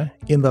Scripture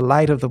in the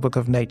light of the book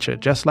of nature,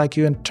 just like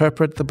you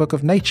interpret the book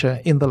of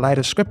nature in the light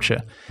of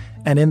Scripture.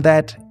 And in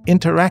that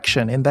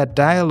interaction, in that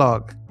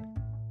dialogue,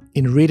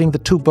 in reading the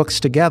two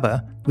books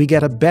together, we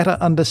get a better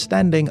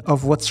understanding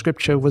of what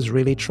Scripture was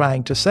really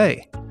trying to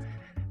say.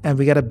 And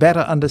we get a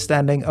better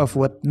understanding of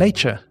what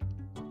nature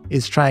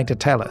is trying to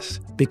tell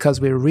us,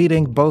 because we're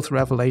reading both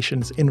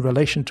revelations in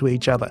relation to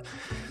each other.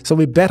 So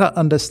we better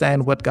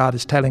understand what God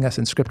is telling us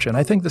in Scripture. And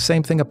I think the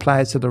same thing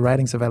applies to the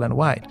writings of Ellen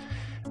White.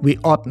 We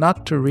ought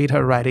not to read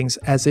her writings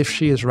as if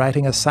she is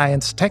writing a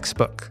science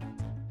textbook.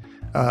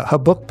 Her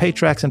book,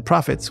 Patriarchs and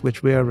Prophets,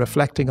 which we are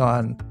reflecting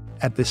on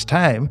at this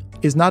time,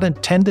 is not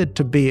intended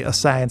to be a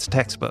science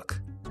textbook.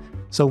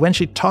 So when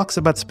she talks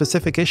about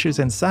specific issues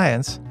in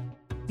science,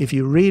 if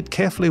you read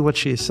carefully what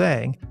she's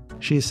saying,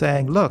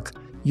 look,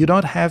 You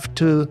don't have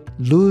to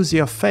lose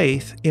your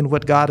faith in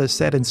what God has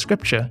said in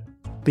Scripture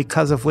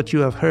because of what you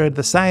have heard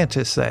the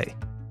scientists say.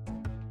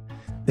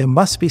 There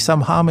must be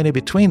some harmony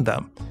between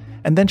them.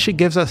 And then she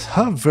gives us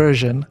her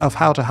version of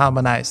how to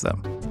harmonize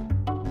them.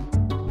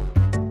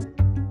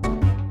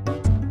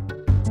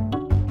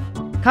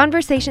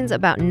 Conversations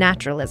about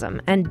naturalism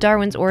and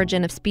Darwin's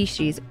Origin of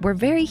Species were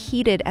very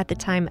heated at the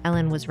time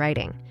Ellen was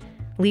writing.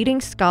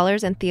 Leading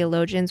scholars and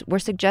theologians were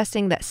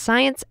suggesting that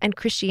science and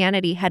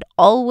Christianity had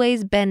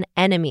always been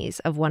enemies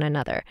of one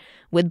another,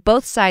 with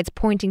both sides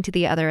pointing to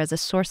the other as a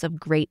source of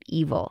great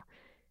evil.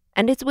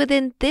 And it's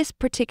within this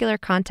particular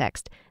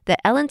context that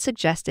Ellen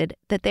suggested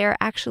that they are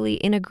actually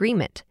in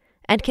agreement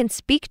and can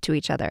speak to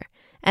each other,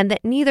 and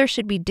that neither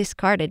should be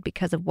discarded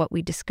because of what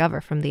we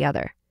discover from the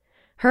other.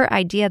 Her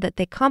idea that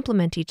they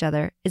complement each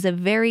other is a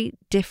very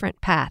different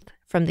path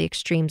from the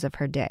extremes of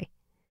her day.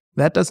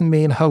 That doesn't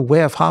mean her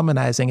way of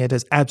harmonizing it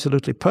is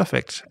absolutely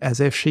perfect, as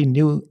if she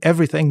knew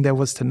everything there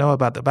was to know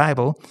about the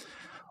Bible,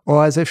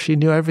 or as if she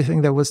knew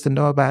everything there was to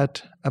know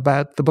about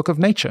the book of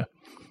nature.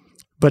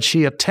 But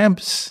she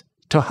attempts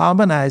to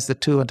harmonize the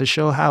two and to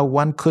show how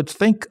one could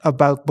think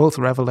about both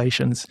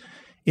revelations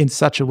in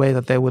such a way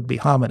that there would be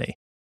harmony.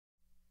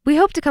 We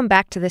hope to come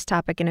back to this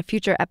topic in a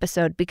future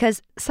episode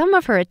because some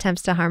of her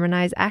attempts to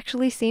harmonize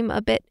actually seem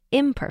a bit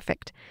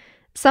imperfect.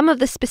 Some of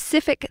the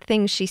specific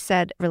things she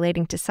said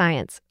relating to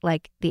science,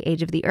 like the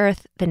age of the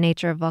Earth, the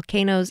nature of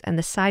volcanoes, and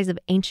the size of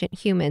ancient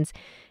humans,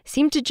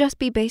 seem to just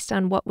be based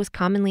on what was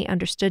commonly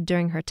understood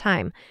during her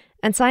time,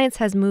 and science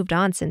has moved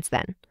on since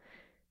then.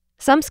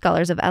 Some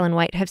scholars of Ellen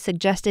White have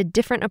suggested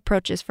different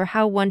approaches for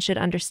how one should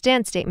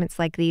understand statements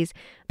like these,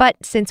 but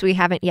since we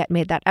haven't yet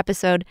made that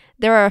episode,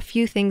 there are a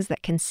few things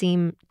that can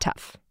seem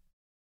tough.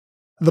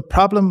 The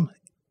problem,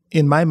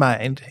 in my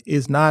mind,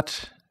 is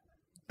not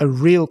a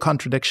real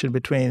contradiction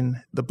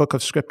between the book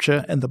of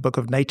Scripture and the book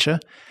of nature,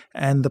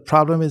 and the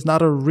problem is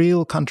not a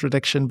real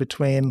contradiction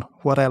between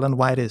what Ellen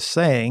White is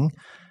saying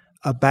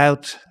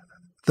about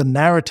the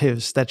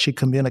narratives that she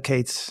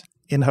communicates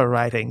in her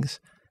writings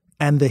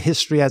and the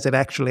history as it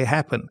actually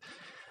happened.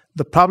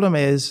 The problem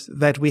is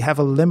that we have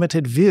a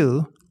limited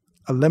view,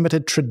 a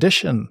limited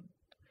tradition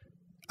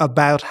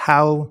about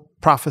how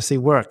prophecy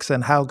works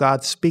and how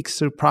God speaks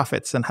through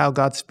prophets and how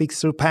God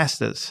speaks through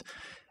pastors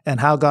and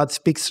how God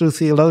speaks through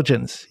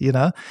theologians, you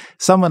know?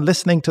 Someone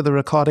listening to the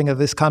recording of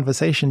this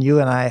conversation you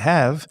and I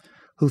have,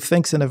 who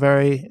thinks in a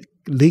very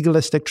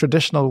legalistic,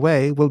 traditional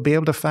way, will be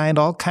able to find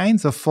all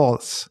kinds of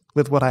faults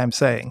with what I'm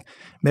saying.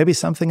 Maybe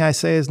something I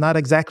say is not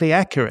exactly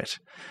accurate,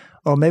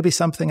 or maybe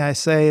something I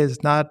say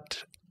is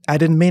not, I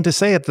didn't mean to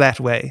say it that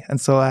way, and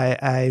so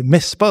I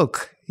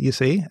misspoke, you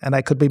see, and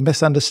I could be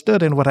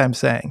misunderstood in what I'm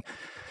saying.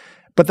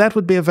 But that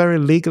would be a very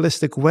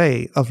legalistic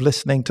way of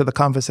listening to the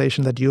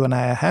conversation that you and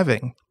I are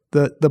having.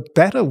 The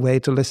better way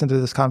to listen to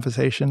this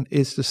conversation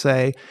is to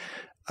say,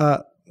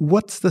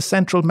 what's the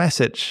central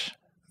message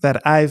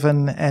that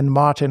Ivan and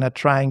Martin are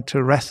trying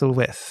to wrestle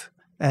with?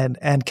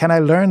 And can I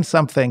learn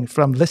something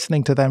from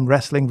listening to them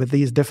wrestling with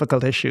these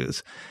difficult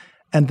issues?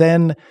 And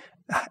then,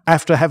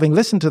 after having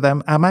listened to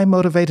them, am I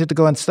motivated to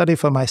go and study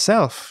for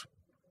myself?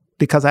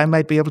 Because I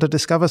might be able to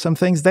discover some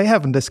things they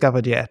haven't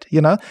discovered yet.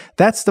 You know,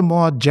 that's the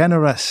more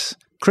generous,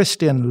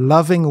 Christian,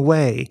 loving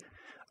way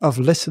of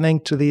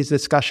listening to these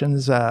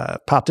discussions,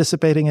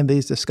 participating in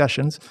these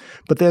discussions.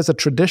 But there's a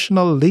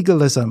traditional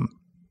legalism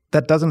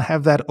that doesn't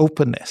have that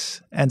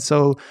openness. And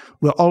so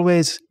we're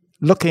always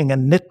looking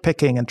and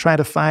nitpicking and trying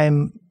to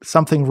find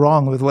something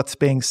wrong with what's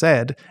being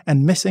said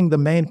and missing the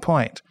main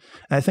point.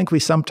 And I think we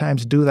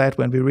sometimes do that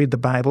when we read the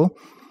Bible.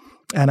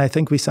 And I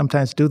think we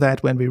sometimes do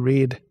that when we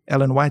read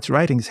Ellen White's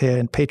writings here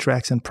in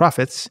Patriarchs and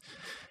Prophets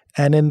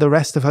and in the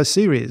rest of her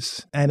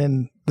series and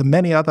in the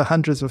many other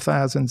hundreds of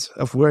thousands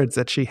of words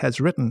that she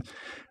has written.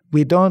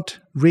 We don't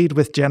read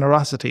with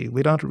generosity.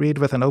 We don't read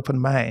with an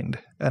open mind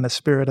and a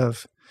spirit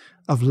of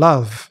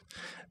love,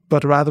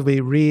 but rather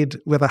we read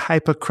with a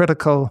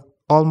hypercritical,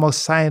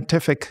 almost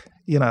scientific,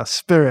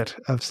 spirit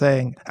of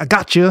saying, I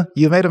got you,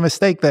 you made a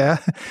mistake there.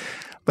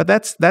 But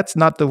that's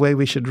not the way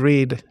we should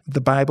read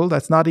the Bible.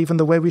 That's not even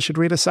the way we should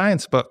read a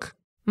science book.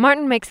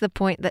 Martin makes the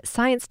point that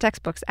science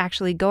textbooks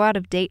actually go out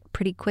of date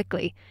pretty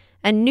quickly,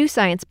 and new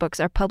science books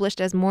are published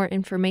as more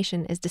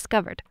information is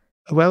discovered.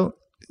 Well,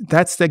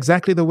 that's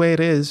exactly the way it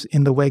is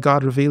in the way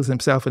God reveals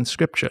himself in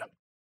Scripture.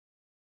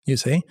 You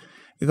see,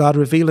 God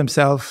revealed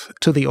himself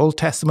to the Old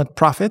Testament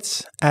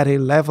prophets at a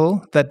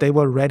level that they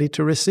were ready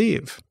to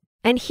receive.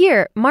 And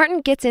here,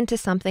 Martin gets into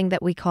something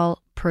that we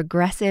call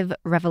progressive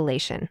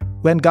revelation.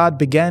 When God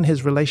began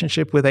his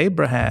relationship with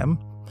Abraham,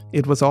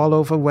 it was all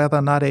over whether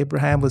or not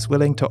Abraham was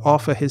willing to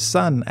offer his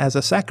son as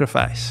a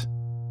sacrifice.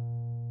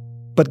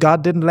 But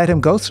God didn't let him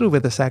go through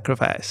with the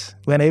sacrifice.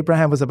 When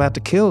Abraham was about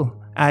to kill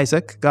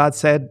Isaac, God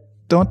said,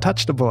 don't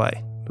touch the boy.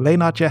 Lay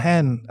not your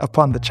hand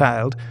upon the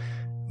child.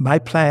 My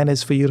plan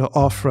is for you to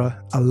offer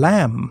a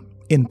lamb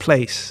in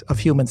place of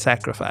human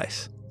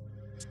sacrifice.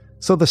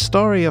 So the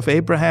story of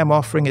Abraham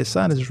offering his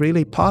son is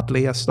really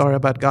partly a story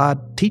about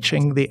God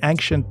teaching the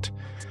ancient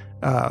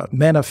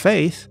men of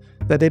faith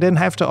that they didn't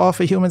have to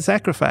offer human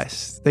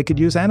sacrifice. They could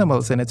use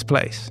animals in its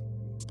place.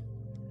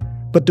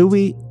 But do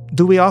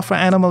we offer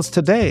animals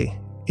today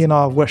in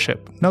our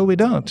worship? No, we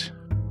don't.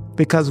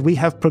 Because we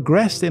have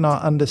progressed in our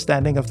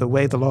understanding of the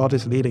way the Lord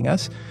is leading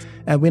us,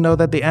 and we know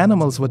that the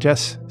animals were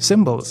just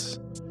symbols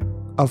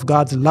of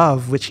God's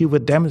love, which He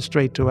would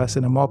demonstrate to us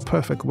in a more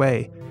perfect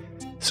way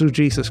through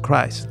Jesus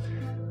Christ.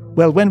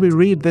 Well, when we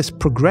read this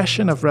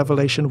progression of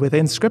revelation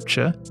within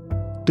Scripture,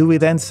 do we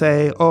then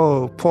say,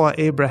 oh, poor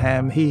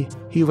Abraham, he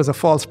was a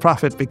false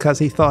prophet because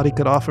he thought he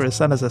could offer his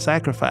son as a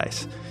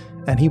sacrifice,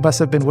 and he must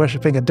have been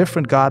worshiping a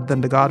different God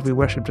than the God we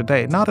worship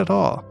today? Not at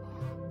all.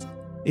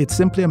 It's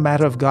simply a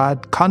matter of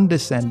God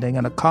condescending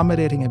and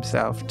accommodating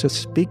Himself to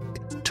speak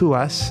to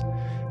us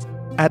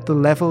at the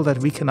level that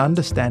we can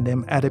understand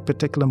Him at a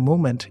particular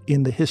moment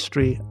in the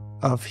history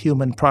of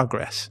human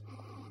progress.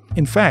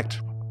 In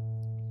fact,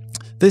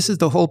 this is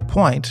the whole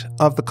point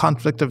of the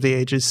Conflict of the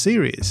Ages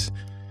series,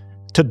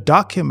 to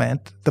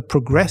document the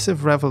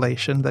progressive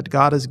revelation that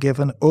God has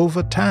given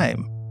over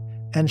time.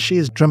 And she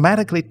is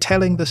dramatically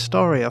telling the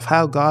story of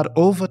how God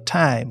over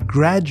time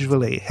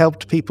gradually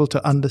helped people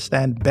to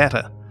understand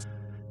better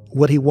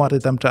what He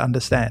wanted them to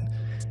understand.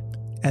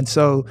 And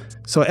so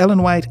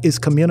Ellen White is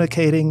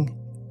communicating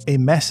a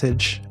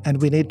message,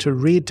 and we need to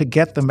read to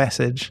get the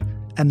message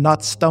and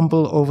not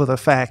stumble over the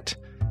fact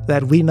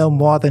that we know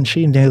more than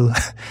she knew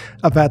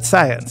about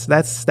science.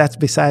 That's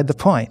beside the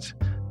point.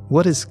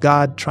 What is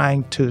God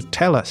trying to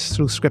tell us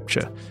through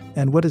Scripture?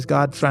 And what is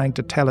God trying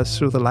to tell us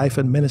through the life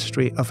and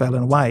ministry of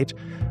Ellen White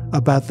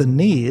about the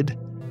need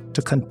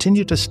to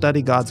continue to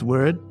study God's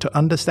Word, to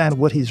understand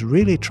what He's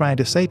really trying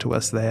to say to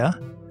us there,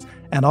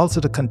 and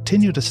also to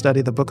continue to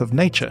study the book of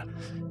nature,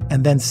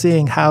 and then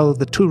seeing how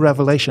the two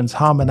revelations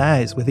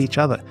harmonize with each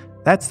other?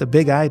 That's the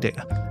big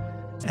idea.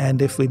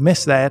 And if we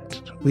miss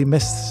that, we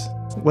miss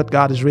what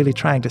God is really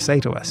trying to say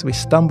to us. We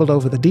stumbled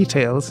over the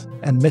details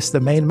and missed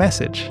the main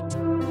message.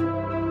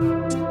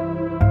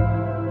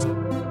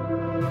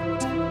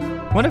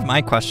 One of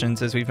my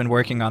questions as we've been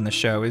working on the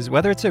show is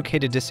whether it's okay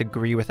to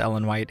disagree with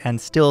Ellen White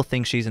and still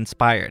think she's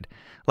inspired.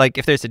 Like,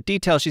 if there's a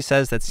detail she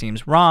says that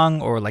seems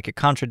wrong, or like it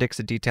contradicts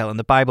a detail in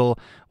the Bible,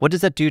 what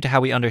does that do to how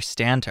we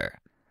understand her?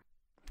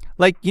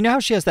 Like, you know how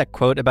she has that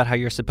quote about how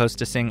you're supposed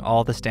to sing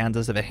all the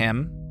stanzas of a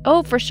hymn?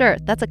 Oh, for sure.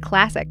 That's a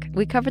classic.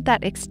 We covered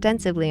that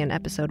extensively in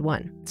episode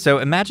 1. So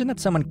imagine that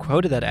someone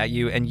quoted that at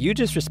you and you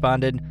just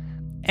responded,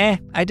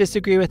 I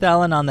disagree with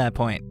Ellen on that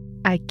point.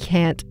 I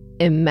can't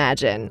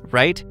imagine.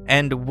 Right?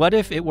 And what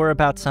if it were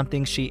about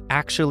something she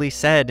actually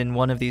said in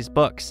one of these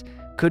books?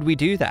 Could we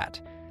do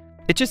that?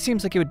 It just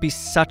seems like it would be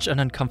such an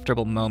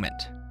uncomfortable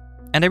moment.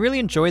 And I really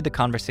enjoyed the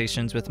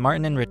conversations with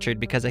Martin and Richard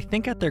because I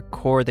think at their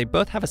core they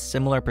both have a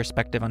similar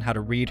perspective on how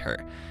to read her,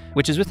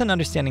 which is with an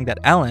understanding that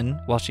Ellen,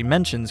 while she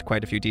mentions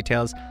quite a few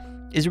details,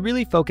 is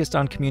really focused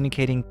on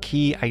communicating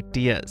key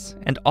ideas.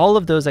 And all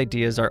of those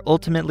ideas are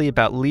ultimately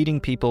about leading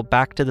people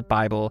back to the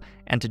Bible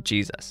and to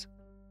Jesus.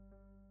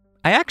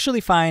 I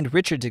actually find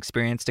Richard's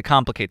experience to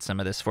complicate some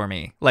of this for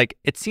me. Like,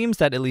 it seems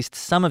that at least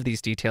some of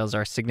these details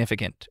are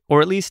significant,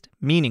 or at least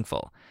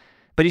meaningful.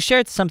 But he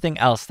shared something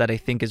else that I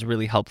think is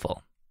really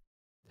helpful.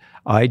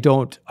 I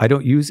don't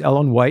use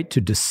Ellen White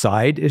to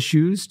decide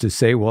issues, to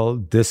say, well,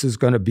 this is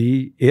going to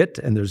be it,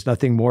 and there's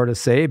nothing more to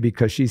say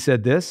because she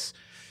said this.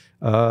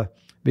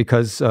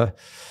 Because,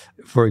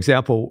 for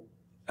example,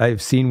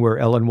 I've seen where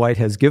Ellen White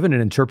has given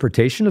an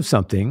interpretation of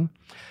something,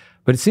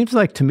 but it seems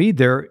like to me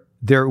there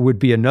would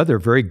be another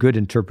very good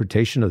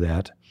interpretation of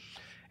that.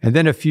 And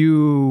then a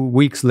few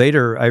weeks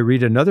later, I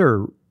read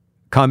another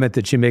comment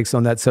that she makes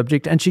on that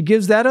subject, and she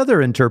gives that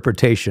other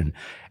interpretation.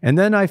 And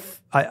then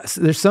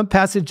there's some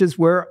passages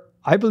where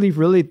I believe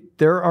really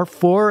there are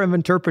 4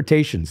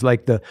 interpretations,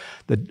 like the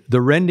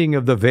rending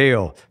of the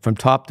veil from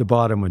top to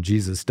bottom when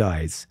Jesus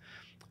dies.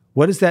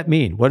 What does that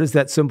mean? What does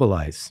that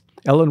symbolize?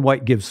 Ellen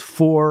White gives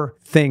 4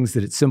 things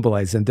that it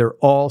symbolizes, and they're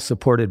all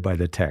supported by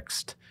the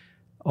text,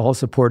 all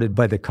supported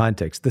by the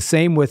context. The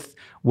same with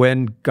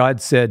when God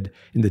said,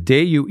 "In the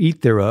day you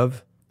eat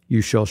thereof,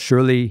 you shall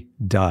surely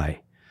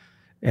die."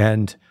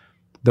 And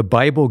the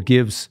Bible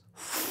gives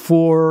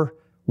 4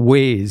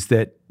 ways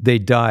that they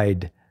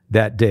died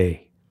that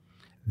day.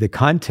 The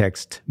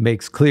context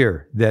makes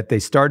clear that they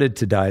started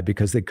to die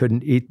because they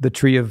couldn't eat the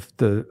tree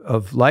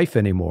of life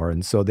anymore,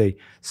 and so they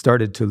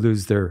started to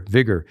lose their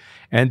vigor,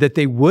 and that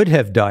they would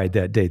have died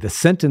that day. The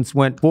sentence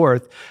went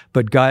forth,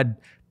 but God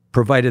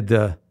provided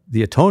the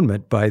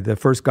atonement by the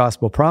first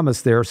gospel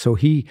promise there, so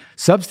He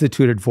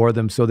substituted for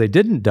them so they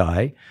didn't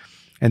die.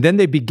 And then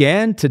they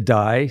began to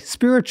die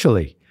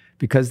spiritually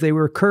because they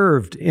were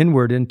curved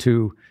inward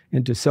into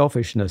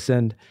selfishness.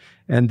 And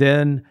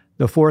then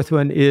the 4th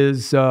one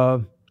is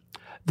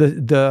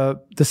the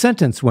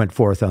sentence went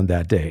forth on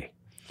that day.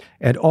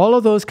 And all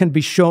of those can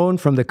be shown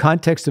from the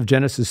context of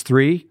Genesis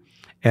 3.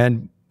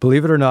 And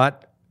believe it or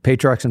not,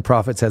 Patriarchs and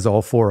Prophets has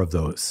all 4 of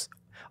those.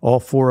 All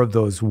 4 of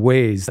those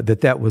ways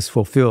that was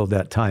fulfilled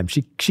that time.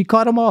 She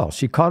caught them all.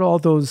 She caught all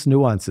those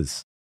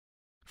nuances.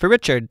 For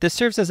Richard, this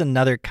serves as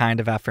another kind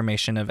of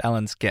affirmation of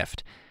Ellen's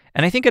gift.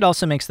 And I think it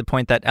also makes the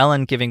point that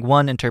Ellen giving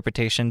one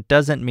interpretation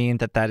doesn't mean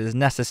that that is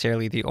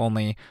necessarily the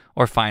only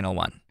or final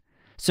one.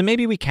 So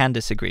maybe we can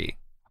disagree,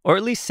 or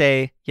at least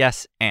say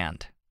yes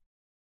and.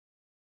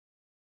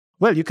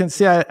 Well, you can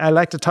see I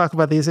like to talk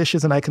about these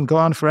issues and I can go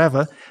on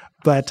forever.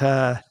 But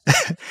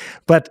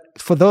but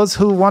for those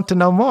who want to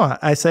know more,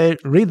 I say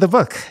read the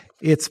book.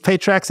 It's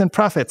Patriarchs and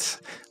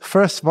Prophets,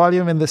 first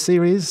volume in the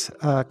series,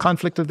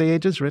 Conflict of the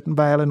Ages, written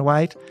by Ellen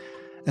White,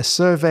 a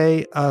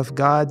survey of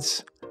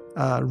God's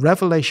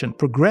revelation,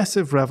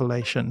 progressive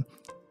revelation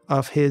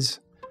of his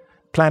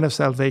plan of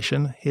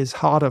salvation, his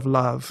heart of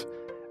love,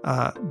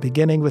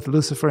 beginning with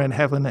Lucifer in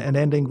heaven and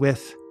ending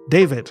with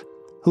David,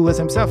 who was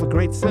himself a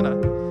great sinner.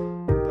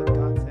 But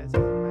God says,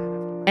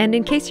 and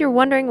in case you're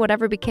wondering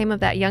whatever became of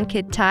that young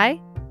kid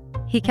Ty,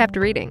 he kept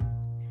reading.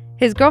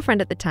 His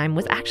girlfriend at the time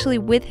was actually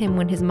with him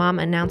when his mom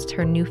announced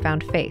her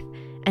newfound faith,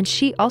 and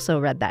she also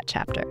read that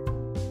chapter.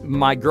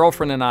 My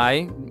girlfriend and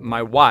I,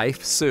 my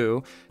wife,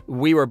 Sue,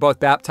 we were both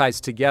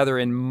baptized together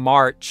in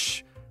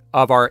March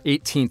of our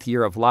 18th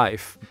year of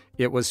life.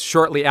 It was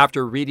shortly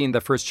after reading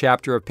the first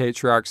chapter of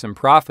Patriarchs and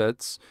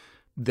Prophets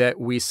that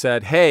we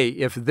said, hey,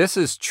 if this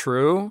is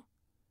true,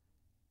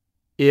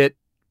 it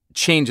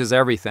changes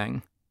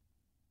everything.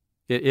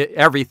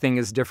 Everything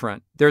is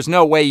different. There's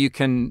no way you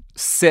can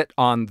sit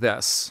on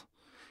this.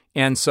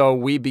 And so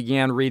we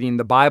began reading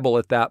the Bible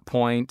at that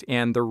point,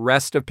 and the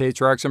rest of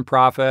Patriarchs and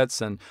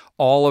Prophets and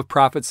all of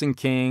Prophets and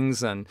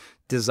Kings and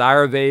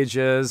Desire of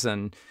Ages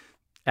and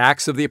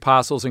Acts of the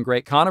Apostles and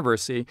Great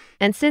Controversy.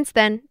 And since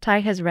then,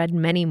 Ty has read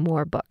many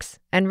more books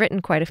and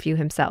written quite a few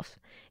himself.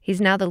 He's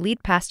now the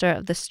lead pastor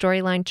of the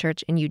Storyline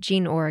Church in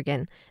Eugene,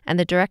 Oregon, and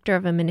the director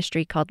of a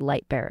ministry called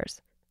Light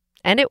Bearers.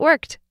 And it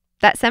worked.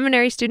 That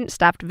seminary student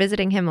stopped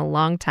visiting him a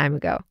long time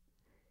ago.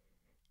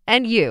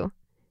 And you,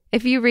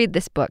 if you read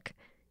this book,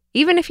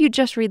 even if you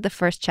just read the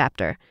first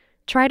chapter,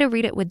 try to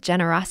read it with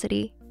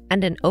generosity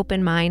and an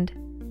open mind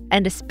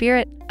and a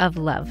spirit of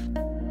love.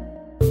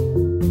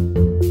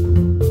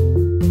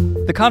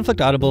 The Conflict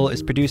Audible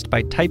is produced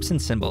by Types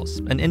and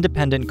Symbols, an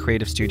independent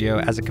creative studio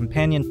as a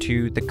companion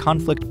to The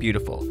Conflict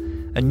Beautiful,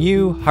 a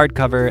new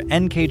hardcover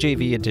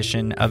NKJV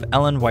edition of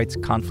Ellen White's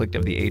Conflict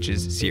of the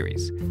Ages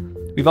series.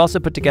 We've also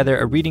put together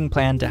a reading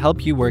plan to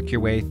help you work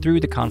your way through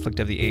the Conflict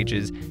of the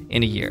Ages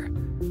in a year.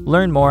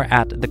 Learn more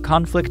at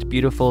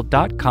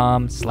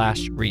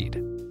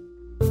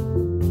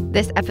theconflictbeautiful.com/read.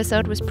 This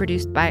episode was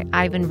produced by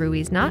Ivan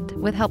Ruiz-Knott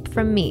with help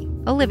from me,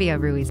 Olivia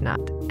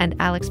Ruiz-Knott, and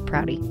Alex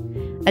Prouty.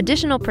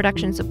 Additional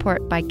production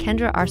support by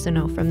Kendra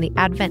Arsenault from the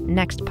Advent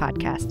Next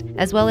podcast,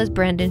 as well as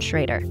Brandon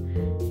Schrader.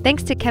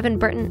 Thanks to Kevin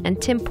Burton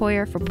and Tim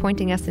Poyer for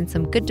pointing us in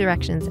some good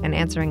directions and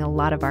answering a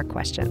lot of our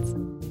questions.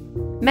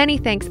 Many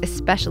thanks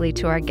especially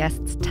to our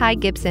guests Ty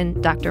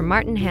Gibson, Dr.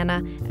 Martin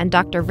Hanna, and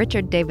Dr.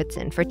 Richard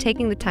Davidson for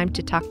taking the time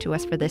to talk to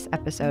us for this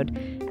episode,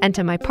 and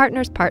to my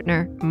partner's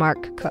partner,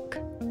 Mark Cook.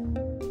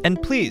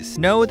 And please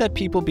know that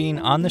people being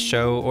on the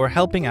show or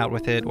helping out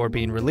with it or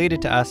being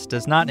related to us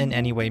does not in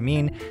any way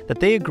mean that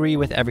they agree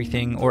with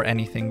everything or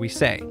anything we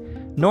say,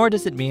 nor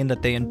does it mean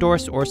that they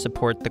endorse or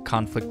support the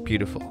Conflict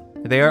Beautiful.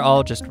 They are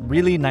all just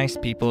really nice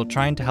people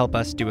trying to help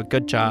us do a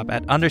good job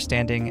at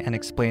understanding and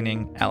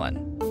explaining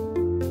Ellen.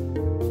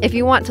 If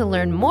you want to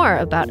learn more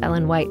about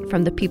Ellen White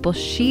from the people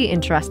she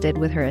entrusted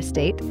with her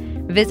estate,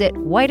 visit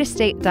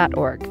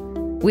whiteestate.org.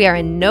 We are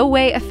in no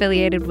way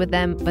affiliated with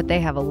them, but they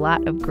have a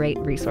lot of great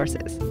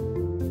resources.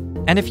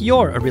 And if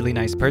you're a really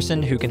nice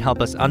person who can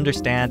help us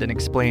understand and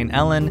explain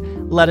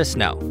Ellen, let us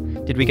know.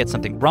 Did we get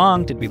something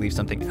wrong? Did we leave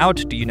something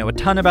out? Do you know a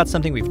ton about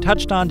something we've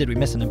touched on? Did we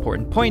miss an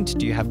important point?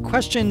 Do you have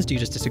questions? Do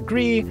you just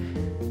disagree?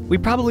 We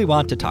probably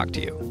want to talk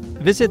to you.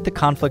 Visit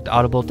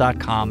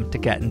theconflictaudible.com to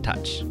get in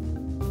touch.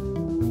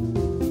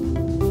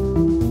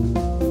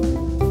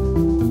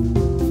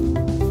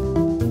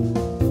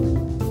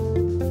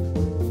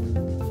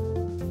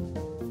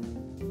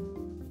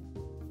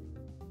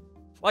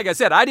 Like I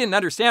said, I didn't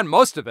understand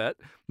most of it.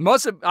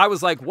 I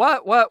was like,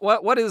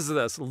 what is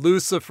this?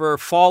 Lucifer,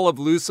 fall of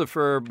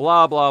Lucifer,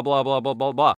 blah, blah, blah, blah, blah, blah, blah.